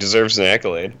certainly deserves an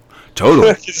accolade.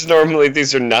 Totally. Because normally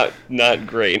these are not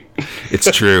great.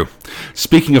 It's true.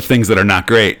 Speaking of things that are not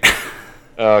great.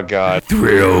 Oh, God.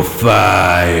 Thrill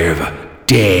 5,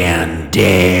 Dan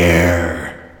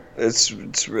Dare.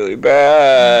 It's really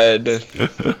bad.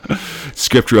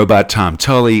 Script robot Tom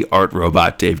Tully, art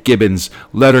robot Dave Gibbons,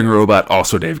 lettering robot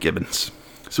also Dave Gibbons.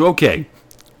 So, okay.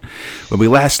 When we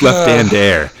last left Dan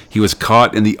Dare, he was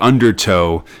caught in the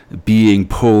undertow, being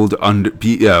pulled under,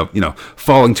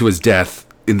 falling to his death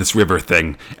in this river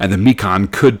thing, and the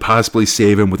Mekon could possibly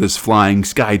save him with his flying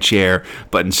sky chair,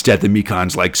 but instead the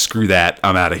Mekon's like, screw that,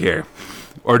 I'm out of here.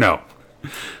 Or no.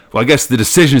 Well, I guess the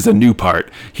decision is the new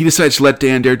part. He decides to let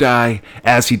Dan Dare die.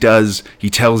 As he does, he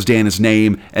tells Dan his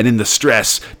name, and in the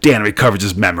stress, Dan recovers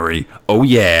his memory. Oh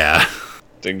yeah.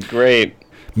 Great.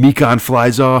 Mekon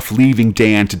flies off, leaving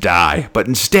Dan to die, but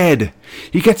instead,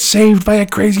 he gets saved by a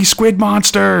crazy squid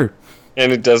monster.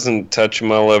 And it doesn't touch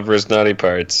him all over his naughty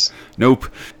parts. Nope.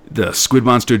 The squid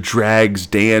monster drags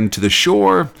Dan to the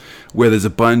shore, where there's a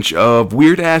bunch of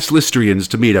weird-ass Listrians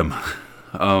to meet him.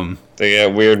 They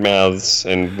got weird mouths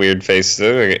and weird faces.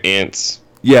 They're like ants.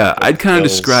 Yeah, I'd kind of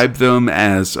describe them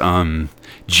as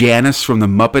Janice from the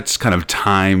Muppets, kind of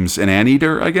times an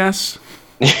anteater, I guess.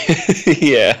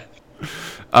 Yeah.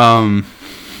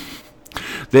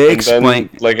 They and explain,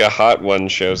 then, like, a hot one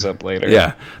shows up later.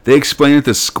 Yeah, they explain that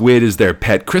the squid is their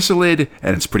pet chrysalid,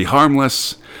 and it's pretty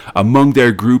harmless. Among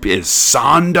their group is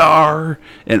Sondar,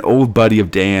 an old buddy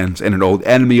of Dan's and an old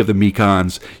enemy of the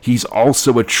Mekons. He's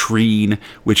also a Treen,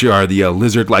 which are the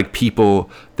lizard-like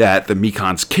people that the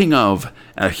Mekon's king of.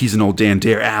 He's an old Dan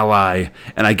Dare ally,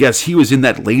 and I guess he was in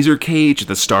that laser cage at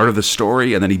the start of the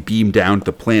story, and then he beamed down to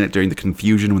the planet during the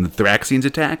confusion when the Thraxians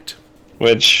attacked.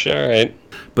 Which, alright.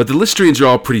 But the Listrians are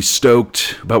all pretty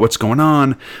stoked about what's going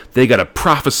on. They got a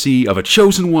prophecy of a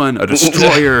chosen one, a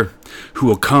destroyer, who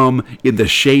will come in the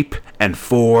shape and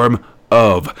form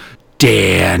of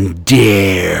Dan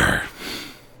Dare.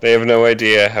 They have no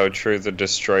idea how true the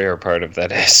destroyer part of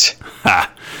that is.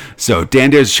 Ha! So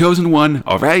Dan Dare's chosen one,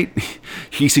 all right.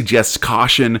 He suggests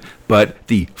caution, but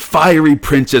the fiery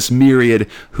Princess Myriad,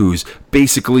 who's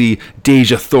basically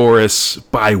Deja Thoris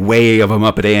by way of a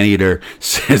Muppet Anteater,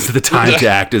 says the time to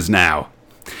act is now.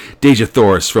 Deja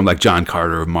Thoris from like John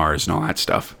Carter of Mars and all that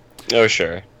stuff. Oh,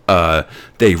 sure.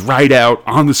 They ride out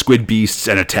on the squid beasts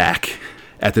and attack.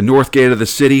 At the north gate of the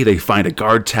city, they find a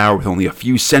guard tower with only a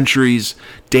few sentries.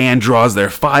 Dan draws their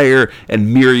fire,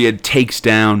 and Myriad takes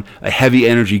down a heavy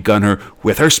energy gunner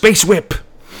with her space whip.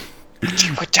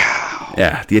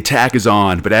 Yeah, the attack is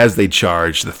on, but as they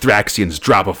charge, the Thraxians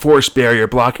drop a force barrier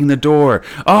blocking the door.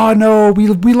 Oh no, we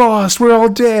lost. We're all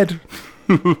dead.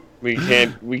 We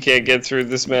can't get through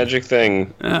this magic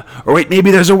thing. Or wait,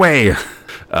 maybe there's a way.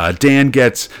 Dan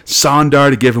gets Sondar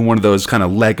to give him one of those kind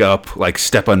of leg up, like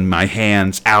step on my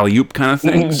hands, alley-oop kind of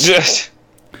things.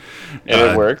 And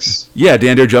it works. Yeah,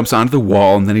 Dan Dare jumps onto the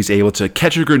wall, and then he's able to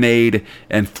catch a grenade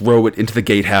and throw it into the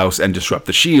gatehouse and disrupt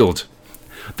the shield.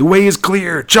 The way is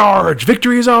clear. Charge!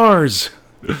 Victory is ours!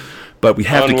 But we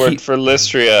have Onward to keep... for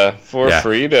Lystria, for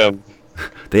freedom.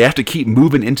 They have to keep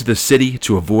moving into the city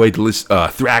to avoid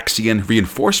Thraxian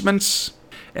reinforcements.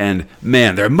 And,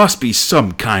 man, there must be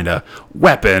some kind of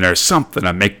weapon or something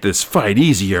to make this fight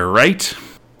easier, right?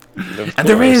 And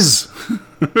there is!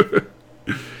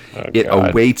 It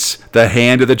awaits the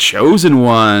hand of the Chosen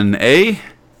One, eh?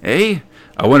 Eh?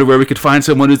 I wonder where we could find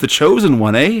someone who's the Chosen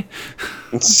One, eh?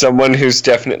 Someone who's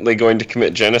definitely going to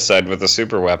commit genocide with a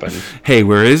super weapon. Hey,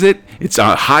 where is it? It's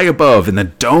high above in the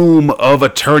Dome of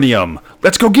Eternium.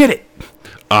 Let's go get it!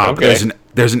 Okay.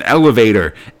 There's an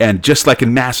elevator, and just like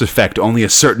in Mass Effect, only a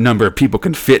certain number of people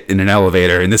can fit in an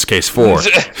elevator, in this case 4.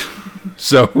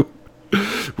 So,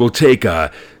 we'll take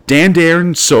Dan Dare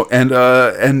and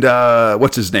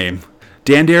what's his name?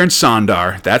 Dan Dare and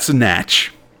Sondar, that's a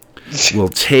Natch. We'll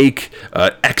take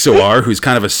XOR, who's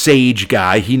kind of a sage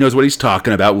guy. He knows what he's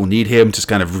talking about. We'll need him to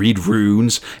kind of read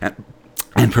runes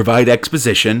and provide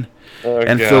exposition. Oh,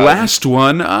 and God. for the last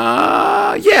one,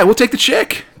 we'll take the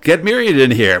chick. Get Myriad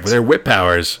in here with their whip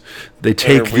powers. They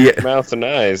take their weird mouth and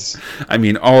eyes. I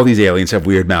mean, all these aliens have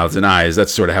weird mouths and eyes.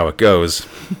 That's sort of how it goes.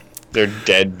 Their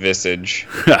dead visage.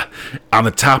 On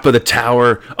the top of the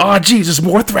tower. Oh, Jesus,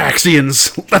 more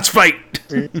Thraxians. Let's fight.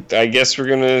 I guess we're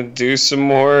going to do some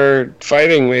more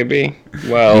fighting, maybe.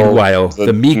 Well, meanwhile,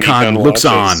 the Mekon looks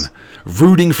on,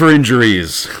 rooting for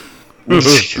injuries.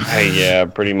 Yeah,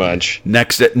 pretty much.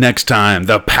 Next time,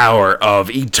 the power of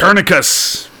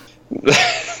Eternicus.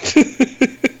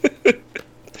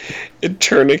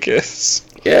 Eternicus.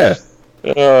 Yeah.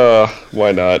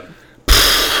 Why not?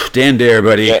 Dan Dare,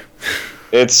 buddy. Yeah,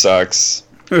 it sucks.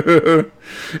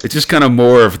 It's just kind of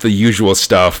more of the usual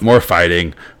stuff. More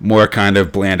fighting. More kind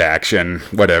of bland action.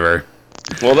 Whatever.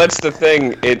 Well, that's the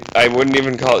thing. I wouldn't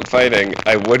even call it fighting.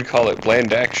 I would call it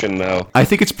bland action, though. I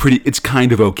think it's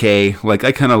kind of okay. Like,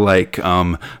 I kind of like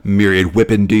Myriad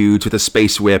whipping dudes with a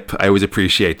space whip. I always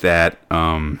appreciate that.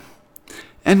 And,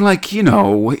 like,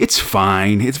 it's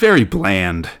fine. It's very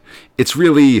bland. It's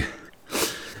really...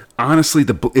 Honestly,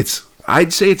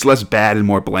 I'd say it's less bad and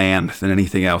more bland than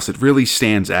anything else. It really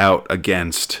stands out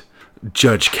against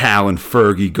Judge Cal and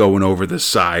Fergie going over the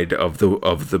side of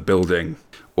the building,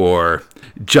 or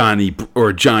Johnny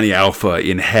Alpha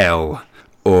in hell,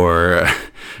 or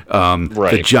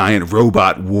the giant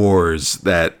robot wars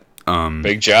that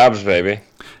big jobs, baby.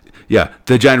 Yeah,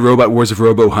 the giant robot wars of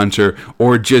Robo Hunter,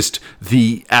 or just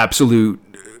the absolute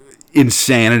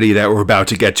insanity that we're about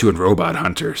to get to in Robot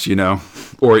Hunters,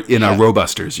 or in our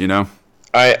Robusters,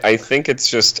 I think it's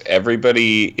just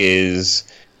everybody is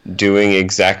doing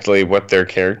exactly what their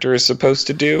character is supposed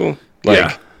to do.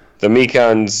 Like, the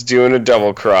Mekon's doing a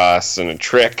double cross and a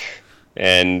trick,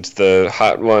 and the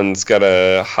hot one's got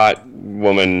a hot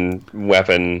woman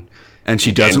weapon. And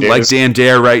she doesn't like Dan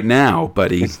Dare right now,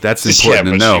 buddy. That's important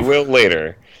to know. She will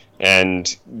later.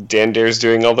 And Dan Dare's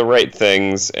doing all the right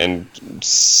things, and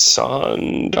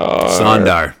Sondar,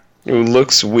 who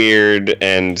looks weird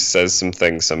and says some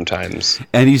things sometimes.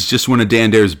 And he's just one of Dan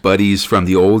Dare's buddies from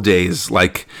the old days,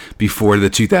 like before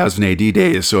the 2000 AD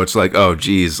days. So it's like, oh,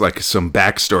 geez, like some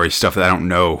backstory stuff that I don't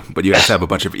know. But you guys have a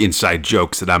bunch of inside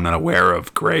jokes that I'm not aware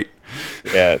of. Great.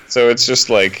 Yeah, so it's just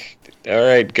like, all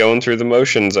right, going through the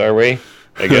motions, are we?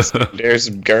 I guess there's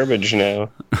garbage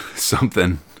now.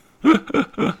 Something.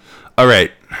 All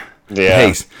right. Yeah.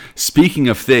 Hey, speaking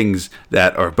of things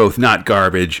that are both not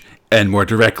garbage and more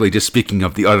directly just speaking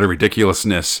of the utter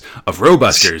ridiculousness of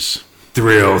Robusters.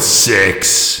 Thrill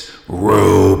 6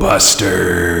 Robusters.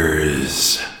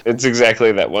 It's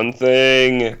exactly that one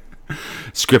thing.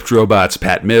 Script robots,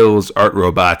 Pat Mills. Art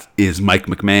robot is Mike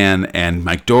McMahon and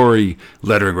Mike Dory.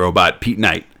 Lettering robot, Pete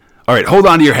Knight. All right, hold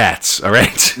on to your hats, all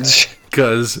right?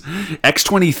 Because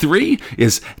X-23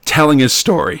 is telling his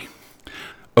story.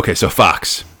 Okay, so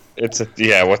Fox. What's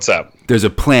up? There's a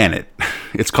planet.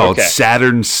 It's called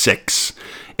Saturn 6.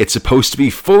 It's supposed to be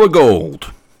full of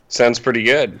gold. Sounds pretty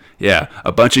good. Yeah,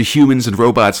 a bunch of humans and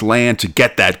robots land to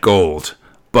get that gold.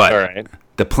 But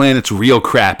the planet's real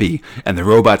crappy, and the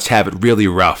robots have it really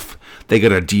rough. They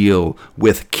gotta deal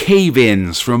with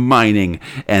cave-ins from mining,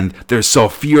 and there's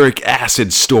sulfuric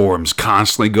acid storms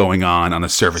constantly going on the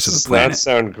surface of the planet. That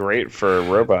sounds great for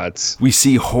robots. We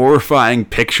see horrifying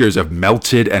pictures of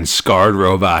melted and scarred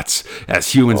robots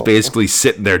as humans basically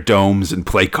sit in their domes and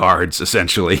play cards,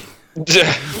 essentially.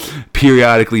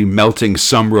 Periodically melting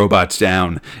some robots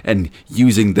down and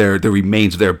using the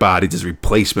remains of their bodies as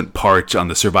replacement parts on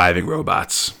the surviving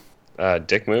robots.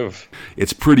 Dick move.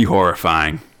 It's pretty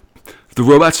horrifying. The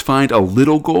robots find a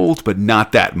little gold, but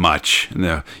not that much. And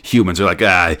the humans are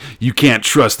like, you can't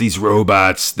trust these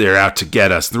robots. They're out to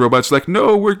get us. The robots are like,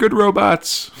 no, we're good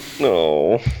robots.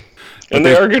 No. And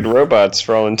they are good robots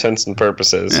for all intents and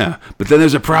purposes. Yeah, but then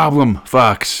there's a problem,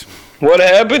 Fox. What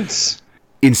happens?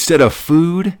 Instead of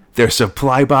food, their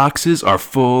supply boxes are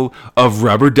full of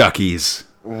rubber duckies.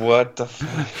 What the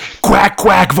fuck? Quack,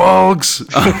 quack, Vogs!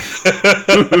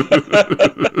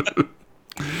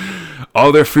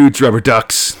 All their food's rubber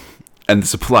ducks, and the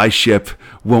supply ship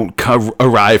won't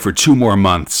arrive for 2 more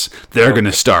months. They're going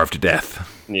to starve to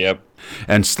death. Yep.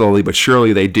 And slowly but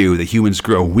surely they do. The humans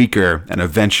grow weaker and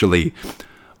eventually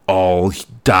all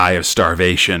die of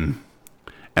starvation.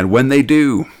 And when they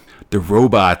do, the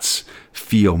robots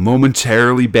feel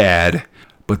momentarily bad,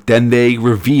 but then they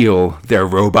reveal their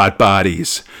robot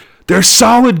bodies. They're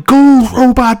solid gold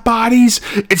robot bodies.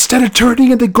 Instead of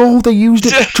turning into gold, they used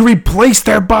it to replace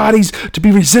their bodies to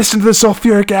be resistant to the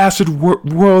sulfuric acid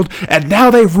world. And now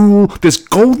they rule this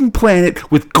golden planet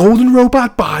with golden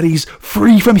robot bodies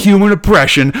free from human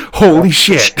oppression. Holy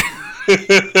shit.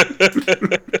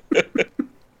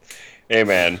 Hey,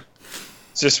 man.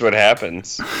 It's just what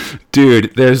happens.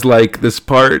 Dude, there's like this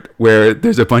part where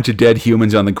there's a bunch of dead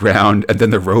humans on the ground, and then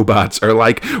the robots are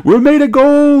like, we're made of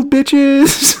gold,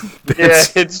 bitches.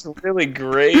 It's really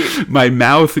great. My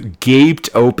mouth gaped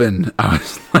open. I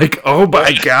was like, oh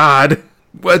my God,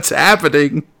 what's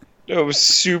happening? It was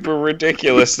super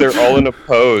ridiculous. They're all in a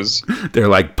pose. They're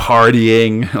like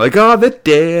partying, like, oh, they're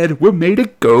dead. We're made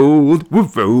of gold. We're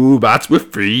robots. We're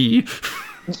free.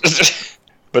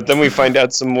 But then we find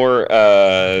out some more...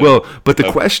 but the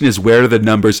question is, where do the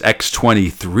numbers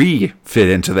X-23 fit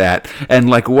into that? And,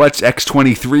 like, what's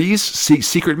X-23's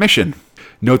secret mission?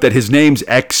 Note that his name's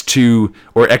X2,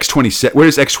 or X-27... Where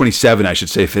does X-27, I should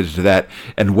say, fit into that?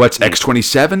 And what's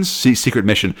X-27's secret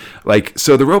mission? Like,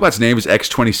 so the robot's name is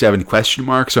X-27 question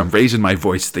mark, so I'm raising my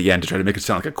voice at the end to try to make it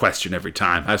sound like a question every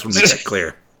time. I just want to make that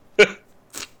clear.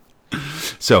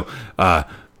 So,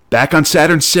 back on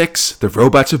Saturn 6, the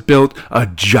robots have built a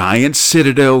giant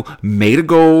citadel made of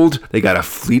gold. They got a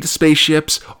fleet of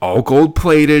spaceships, all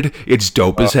gold-plated. It's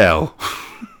dope as hell.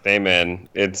 Hey man,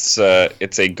 it's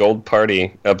a gold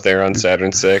party up there on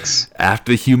Saturn 6.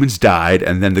 After the humans died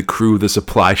and then the crew of the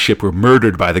supply ship were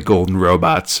murdered by the golden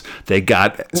robots, they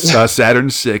got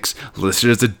Saturn 6 listed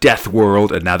as a death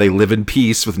world, and now they live in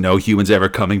peace with no humans ever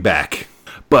coming back.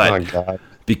 But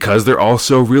because they're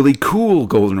also really cool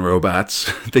golden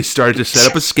robots, they started to set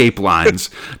up escape lines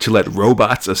to let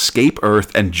robots escape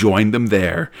Earth and join them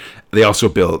there. They also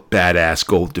built badass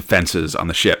gold defenses on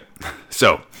the ship.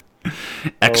 So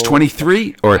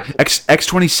X-23 or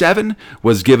X-27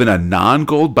 was given a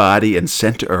non-gold body and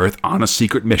sent to Earth on a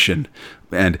secret mission.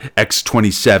 And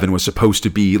X-27 was supposed to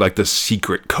be like the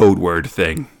secret code word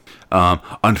thing.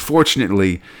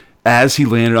 Unfortunately, as he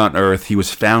landed on Earth, he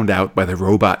was found out by the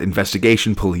Robot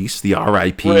Investigation Police, the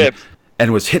RIP,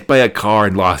 and was hit by a car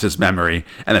and lost his memory.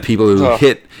 And the people who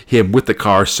hit him with the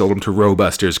car sold him to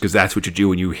Robusters, because that's what you do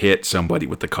when you hit somebody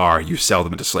with the car. You sell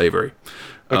them into slavery.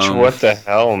 What the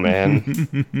hell,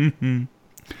 man?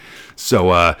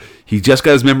 So he just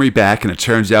got his memory back, and it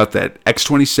turns out that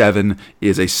X-27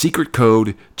 is a secret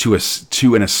code to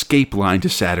an escape line to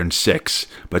Saturn 6.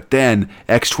 But then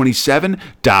X-27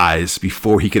 dies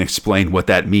before he can explain what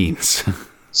that means.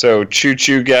 So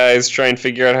choo-choo guys, try and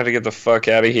figure out how to get the fuck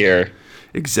out of here.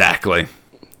 Exactly.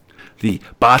 The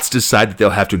bots decide that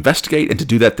they'll have to investigate, and to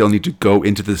do that, they'll need to go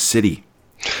into the city.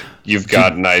 You've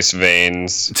got nice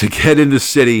veins. To get in the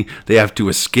city, they have to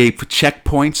escape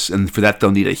checkpoints, and for that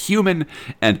they'll need a human,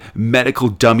 and medical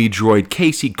dummy droid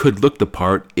Casey could look the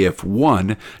part if,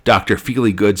 1, Dr.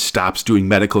 Feelygood stops doing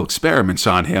medical experiments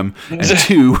on him, and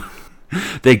 2,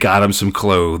 they got him some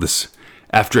clothes.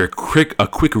 After a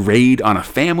quick raid on a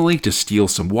family to steal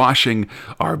some washing,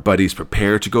 our buddies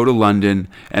prepare to go to London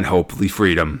and hopefully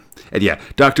freedom. And yeah,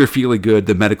 Dr. Feelygood,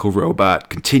 the medical robot,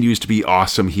 continues to be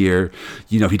awesome here.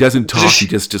 You know, he doesn't talk, he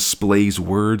just displays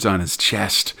words on his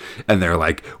chest. And they're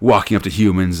like walking up to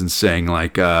humans and saying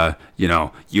like,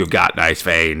 you've got nice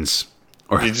veins.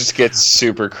 Or he just gets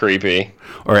super creepy.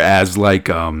 Or as like,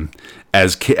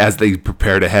 as they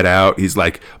prepare to head out, he's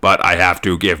like, but I have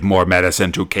to give more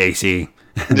medicine to Casey.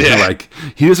 And they're like,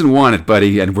 he doesn't want it,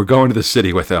 buddy, and we're going to the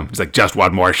city with him. He's like, just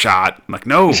one more shot. I'm like,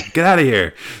 no, get out of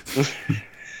here.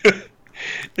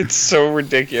 It's so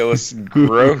ridiculous and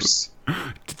gross.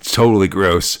 It's totally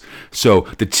gross. So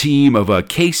the team of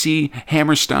Casey,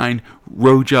 Hammerstein,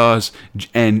 Rojaws,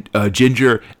 and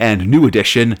Ginger, and New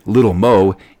Edition, Little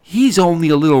Mo, he's only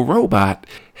a little robot,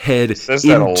 head into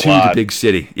the big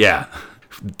city. Yeah.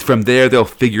 From there, they'll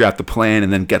figure out the plan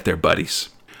and then get their buddies.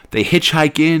 They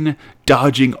hitchhike in,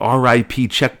 dodging RIP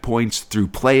checkpoints through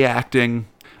play acting.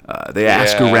 They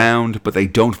ask around, but they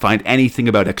don't find anything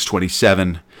about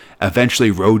X-27.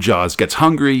 Eventually, Rojaws gets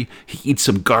hungry. He eats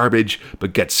some garbage,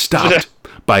 but gets stopped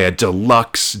by a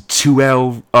deluxe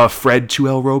 2L Fred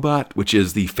 2L robot, which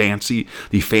is the fancy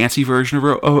version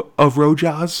of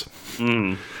Rojaws.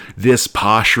 Mm. This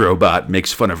posh robot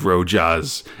makes fun of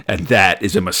Rojaws, and that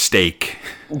is a mistake.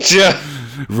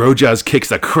 Rojaws kicks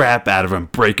the crap out of him,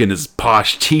 breaking his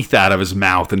posh teeth out of his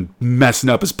mouth and messing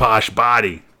up his posh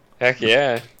body. Heck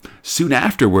yeah. Soon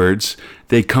afterwards,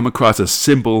 they come across a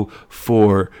symbol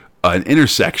for an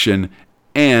intersection,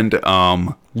 and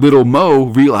Little Mo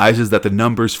realizes that the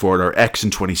numbers for it are X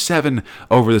and 27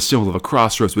 over the symbol of a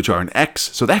crossroads, which are an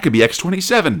X, so that could be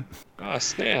X-27. Oh,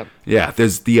 snap. Yeah,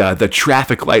 there's the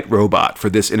traffic light robot for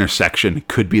this intersection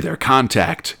could be their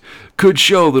contact. Could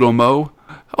show Little Mo,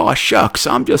 oh, shucks,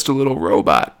 I'm just a little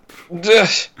robot.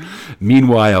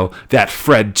 Meanwhile, that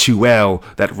Fred 2L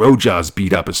that Rojaws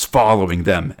beat up is following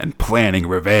them and planning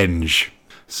revenge.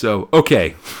 So,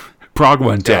 okay, Prog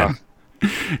 110.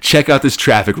 Check out this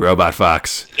traffic robot,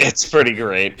 Fox. It's pretty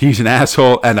great. He's an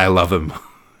asshole, and I love him.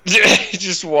 He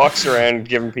just walks around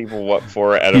giving people what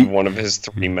for out of one of his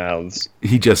 3 mouths.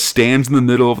 He just stands in the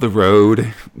middle of the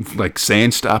road, like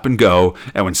saying stop and go,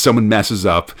 and when someone messes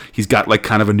up, he's got like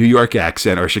kind of a New York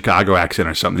accent or a Chicago accent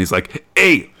or something. He's like,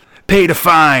 hey, pay the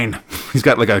fine. He's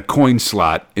got like a coin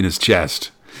slot in his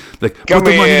chest. Like, put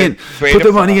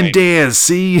the money in Daz,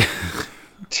 see?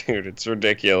 Dude, it's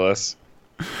ridiculous.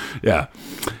 Yeah.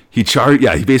 He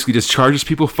basically just charges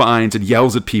people fines and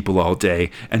yells at people all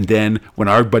day, and then when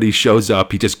our buddy shows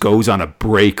up, he just goes on a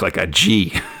break like a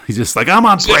G. He's just like, I'm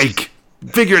on break.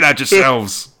 Figure it out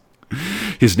yourselves.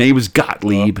 His name is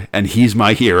Gottlieb, and he's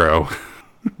my hero.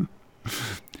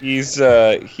 He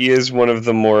is one of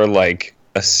the more like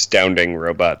astounding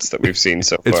robots that we've seen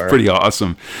so far. It's pretty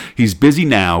awesome. He's busy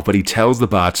now, but he tells the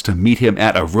bots to meet him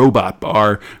at a robot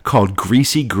bar called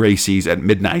Greasy Gracie's at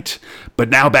midnight. But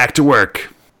now back to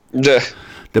work.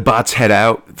 The bots head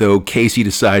out, though Casey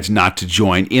decides not to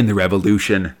join in the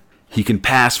revolution. He can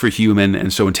pass for human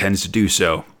and so intends to do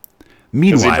so.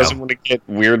 Because he Meanwhile, doesn't want to get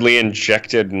weirdly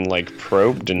injected and like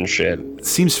probed and shit.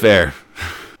 seems fair.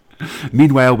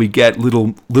 Meanwhile, we get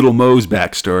little Mo's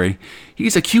backstory.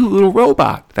 He's a cute little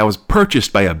robot that was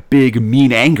purchased by a big,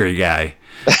 mean, angry guy.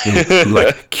 Who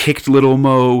like kicked little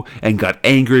Mo and got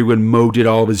angry when Mo did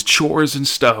all of his chores and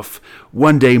stuff.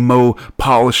 One day Mo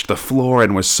polished the floor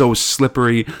and was so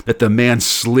slippery that the man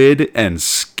slid and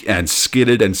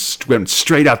skidded and went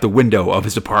straight out the window of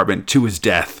his apartment to his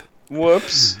death.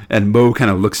 Whoops. And Mo kind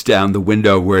of looks down the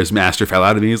window where his master fell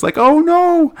out of, and he's like, "Oh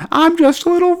no, I'm just a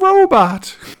little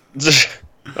robot."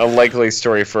 A likely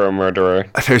story for a murderer.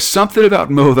 There's something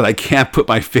about Mo that I can't put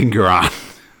my finger on.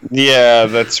 Yeah,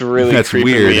 that's really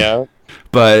creeping weird. me out.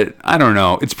 But I don't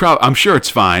know. I'm sure it's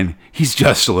fine. He's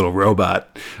just a little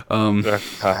robot. Oh,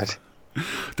 God.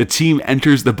 The team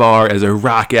enters the bar as a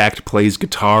rock act plays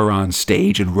guitar on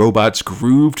stage and robots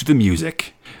groove to the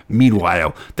music.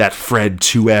 Meanwhile, that Fred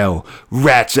 2L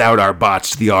rats out our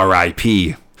bots to the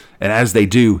RIP. And as they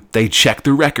do, they check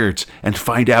the records and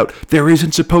find out there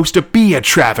isn't supposed to be a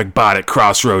traffic bot at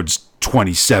Crossroads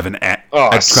 27. At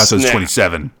Crossroads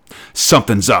 27.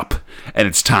 Something's up, and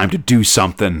it's time to do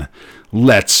something.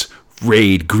 Let's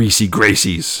raid Greasy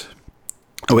Gracie's.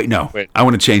 Oh, wait, no. I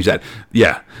want to change that.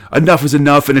 Yeah. Enough is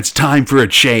enough, and it's time for a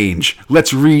change.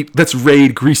 Let's raid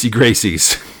Greasy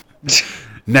Gracie's.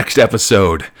 Next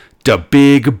episode, The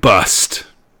Big Bust.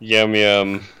 Yum,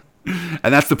 yum.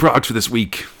 And that's the progs for this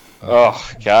week. Oh,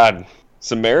 God.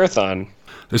 It's a marathon.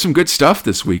 There's some good stuff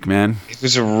this week, man. It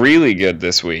was really good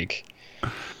this week.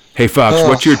 Hey, Fox,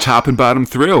 what's your top and bottom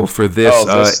thrill for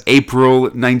this April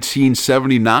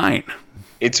 1979?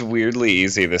 It's weirdly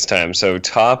easy this time. So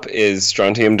top is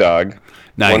Strontium Dog.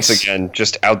 Nice. Once again,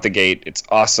 just out the gate. It's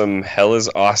awesome. Hell is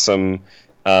awesome.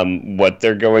 What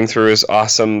they're going through is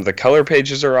awesome. The color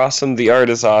pages are awesome. The art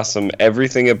is awesome.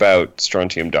 Everything about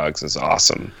Strontium Dogs is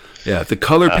awesome. Yeah, the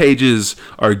color pages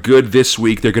are good this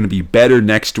week. They're going to be better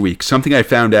next week. Something I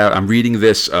found out, I'm reading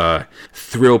this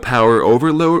Thrill Power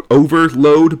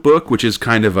Overload book, which is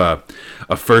kind of a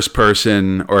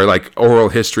first-person or like oral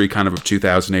history kind of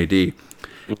 2000 AD.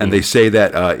 Mm-hmm. And they say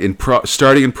that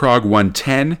starting in Prog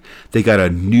 110, they got a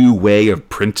new way of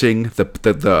printing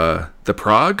the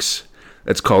progs.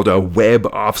 That's called a web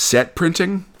offset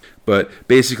printing. But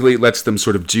basically it lets them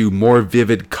sort of do more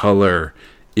vivid color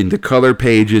in the color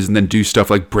pages, and then do stuff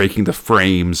like breaking the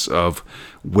frames on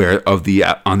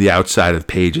the outside of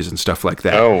pages and stuff like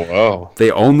that. Oh, whoa.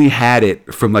 They only had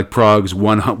it from like Prog's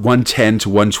 110 to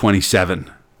 127,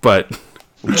 but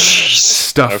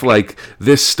stuff like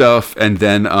this stuff, and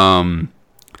then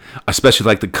especially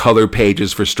like the color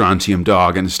pages for Strontium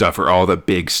Dog and stuff are all the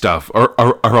big stuff, are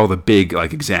all the big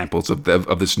like examples of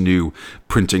this new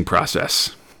printing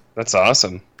process. That's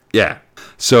awesome. Yeah.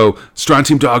 So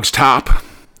Strontium Dog's top.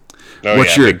 Oh,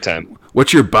 big time.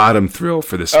 What's your bottom thrill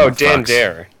for this? Oh, Dan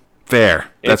Dare.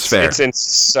 Fair. That's fair. It's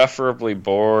insufferably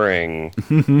boring.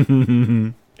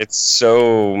 It's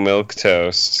so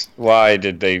milquetoast. Why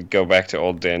did they go back to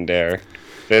old Dan Dare?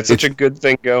 They had such a good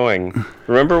thing going.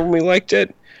 Remember when we liked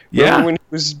it? Remember when he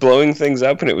was blowing things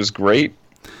up and it was great?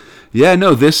 Yeah,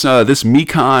 no, this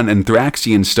Mekon and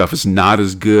Thraxian stuff is not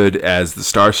as good as the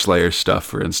Star Slayer stuff,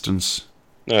 for instance.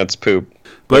 No, it's poop.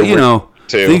 But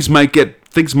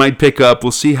things might pick up.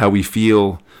 We'll see how we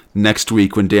feel next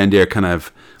week when Dan Dare kind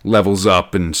of levels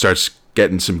up and starts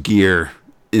getting some gear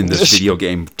in this video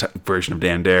game version of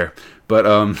Dan Dare. But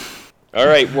all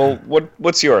right, well,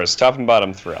 what's yours? Top and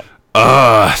bottom thrill.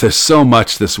 There's so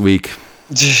much this week.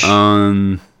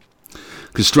 Because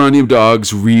Strontium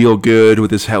Dog's real good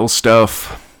with his hell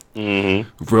stuff.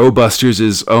 Mm-hmm. Robusters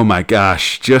is, oh my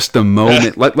gosh, just the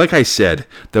moment, like I said,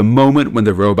 the moment when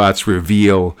the robots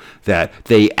reveal that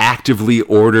they actively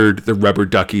ordered the rubber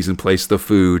duckies in place of the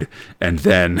food and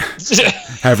then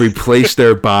have replaced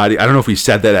their body. I don't know if we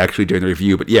said that actually during the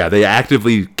review, but yeah, they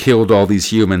actively killed all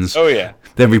these humans. Oh yeah.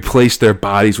 Then replaced their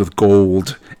bodies with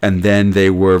gold, and then they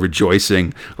were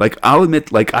rejoicing. Like, I'll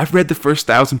admit, like, I've read the first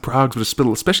 1,000 progs, but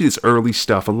especially this early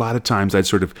stuff, a lot of times I'd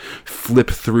sort of flip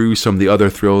through some of the other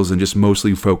thrills and just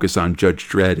mostly focus on Judge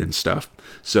Dredd and stuff.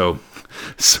 So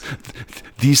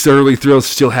these early thrills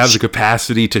still have the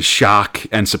capacity to shock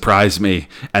and surprise me,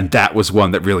 and that was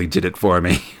one that really did it for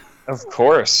me. Of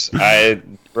course.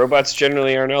 Robots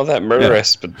generally aren't all that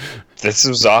murderous, but this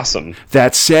was awesome.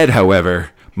 That said,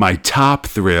 however, my top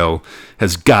thrill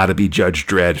has got to be Judge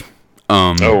Dredd.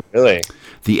 Oh, really?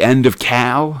 The end of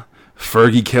Cal,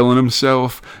 Fergie killing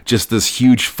himself, just this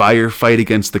huge firefight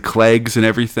against the Clegs and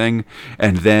everything,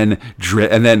 and then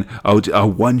a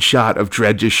one shot of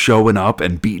Dredd just showing up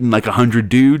and beating like 100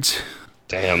 dudes.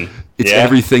 Damn. It's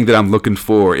everything that I'm looking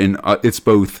for. It's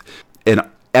both an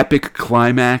epic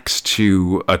climax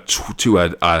to a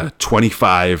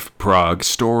 25 prog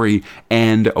story,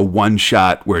 and a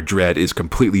one-shot where Dredd is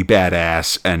completely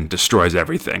badass and destroys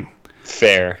everything.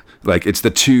 Fair. Like, it's the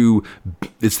two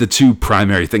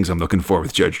primary things I'm looking for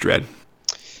with Judge Dredd.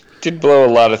 Did blow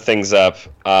a lot of things up.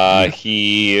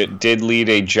 He did lead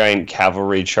a giant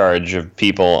cavalry charge of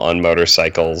people on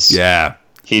motorcycles. Yeah.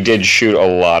 He did shoot a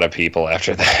lot of people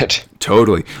after that.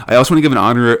 Totally. I also want to give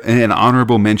an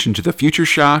honorable mention to the Future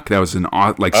Shock. That was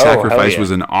Sacrifice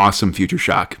was an awesome Future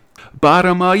Shock.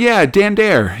 Bottom, Dan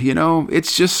Dare. You know,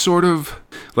 it's just sort of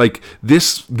like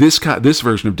this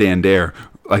version of Dan Dare,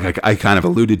 like I kind of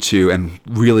alluded to, and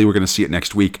really we're going to see it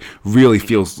next week, really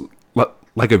feels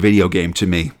like a video game to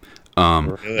me.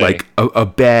 Really? Like a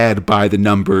bad by the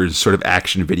numbers sort of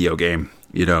action video game,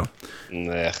 you know.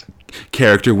 Ugh.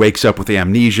 Character wakes up with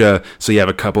amnesia, so you have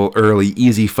a couple early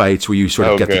easy fights where you sort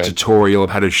of get the tutorial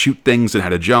of how to shoot things and how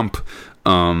to jump.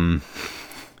 Great.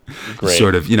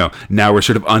 Sort of, you know, now we're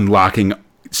sort of unlocking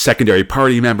secondary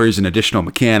party members and additional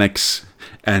mechanics,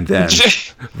 and then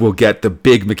we'll get the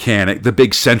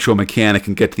big central mechanic,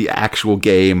 and get to the actual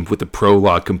game with the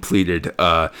prologue completed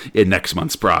in next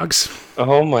month's Progs.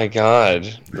 Oh my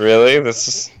god. Really?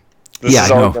 This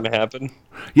is all going to happen?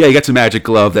 Yeah, you got some magic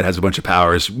glove that has a bunch of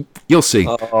powers. You'll see.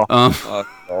 Oh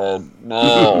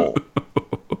no.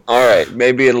 All right,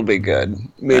 maybe it'll be good.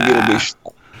 Maybe it'll be...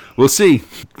 We'll see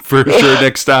for sure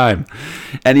next time.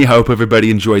 Anyhow, hope everybody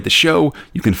enjoyed the show.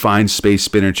 You can find Space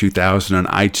Spinner 2000 on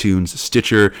iTunes,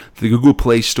 Stitcher, the Google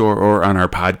Play Store, or on our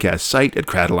podcast site at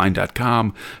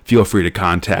Crataline.com. Feel free to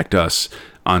contact us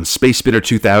on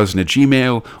spacespinner2000 at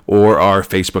Gmail, or our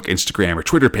Facebook, Instagram, or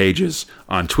Twitter pages.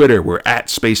 On Twitter, we're at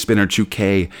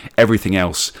SpaceSpinner2K. Everything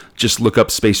else, just look up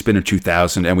Space Spinner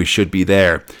 2000 and we should be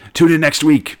there. Tune in next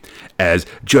week as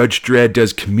Judge Dredd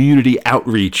does community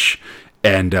outreach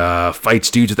and fights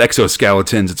dudes with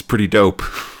exoskeletons. It's pretty dope.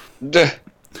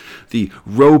 The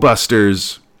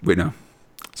Robusters... Wait, no.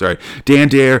 Sorry. Dan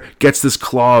Dare gets this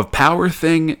Claw of Power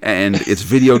thing, and it's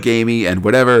video gamey and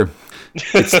whatever.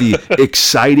 It's the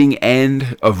exciting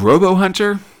end of Robo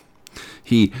Hunter.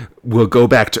 He will go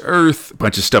back to Earth. A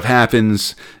bunch of stuff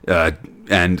happens.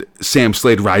 And Sam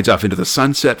Slade rides off into the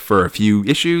sunset for a few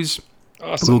issues.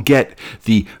 Awesome. We'll get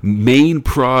the main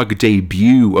prog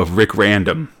debut of Rick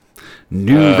Random.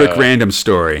 New Rick Random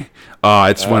story.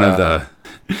 It's one of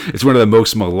the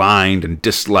most maligned and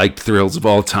disliked thrills of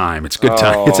all time. It's good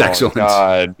time. It's excellent. Oh,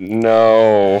 God,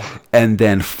 no. And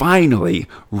then finally,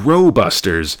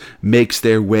 Robusters makes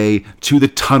their way to the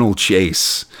tunnel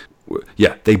chase.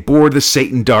 Yeah, they board the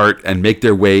Satan Dart and make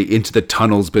their way into the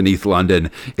tunnels beneath London.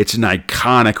 It's an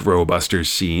iconic Robusters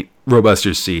scene.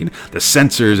 The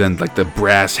censors and the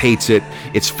brass hates it.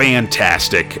 It's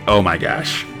fantastic. Oh my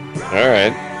gosh. All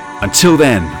right. Until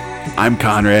then, I'm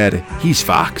Conrad, he's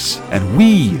Fox, and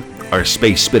we are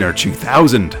Space Spinner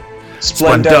 2000.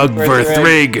 Splendug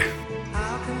Verthrig.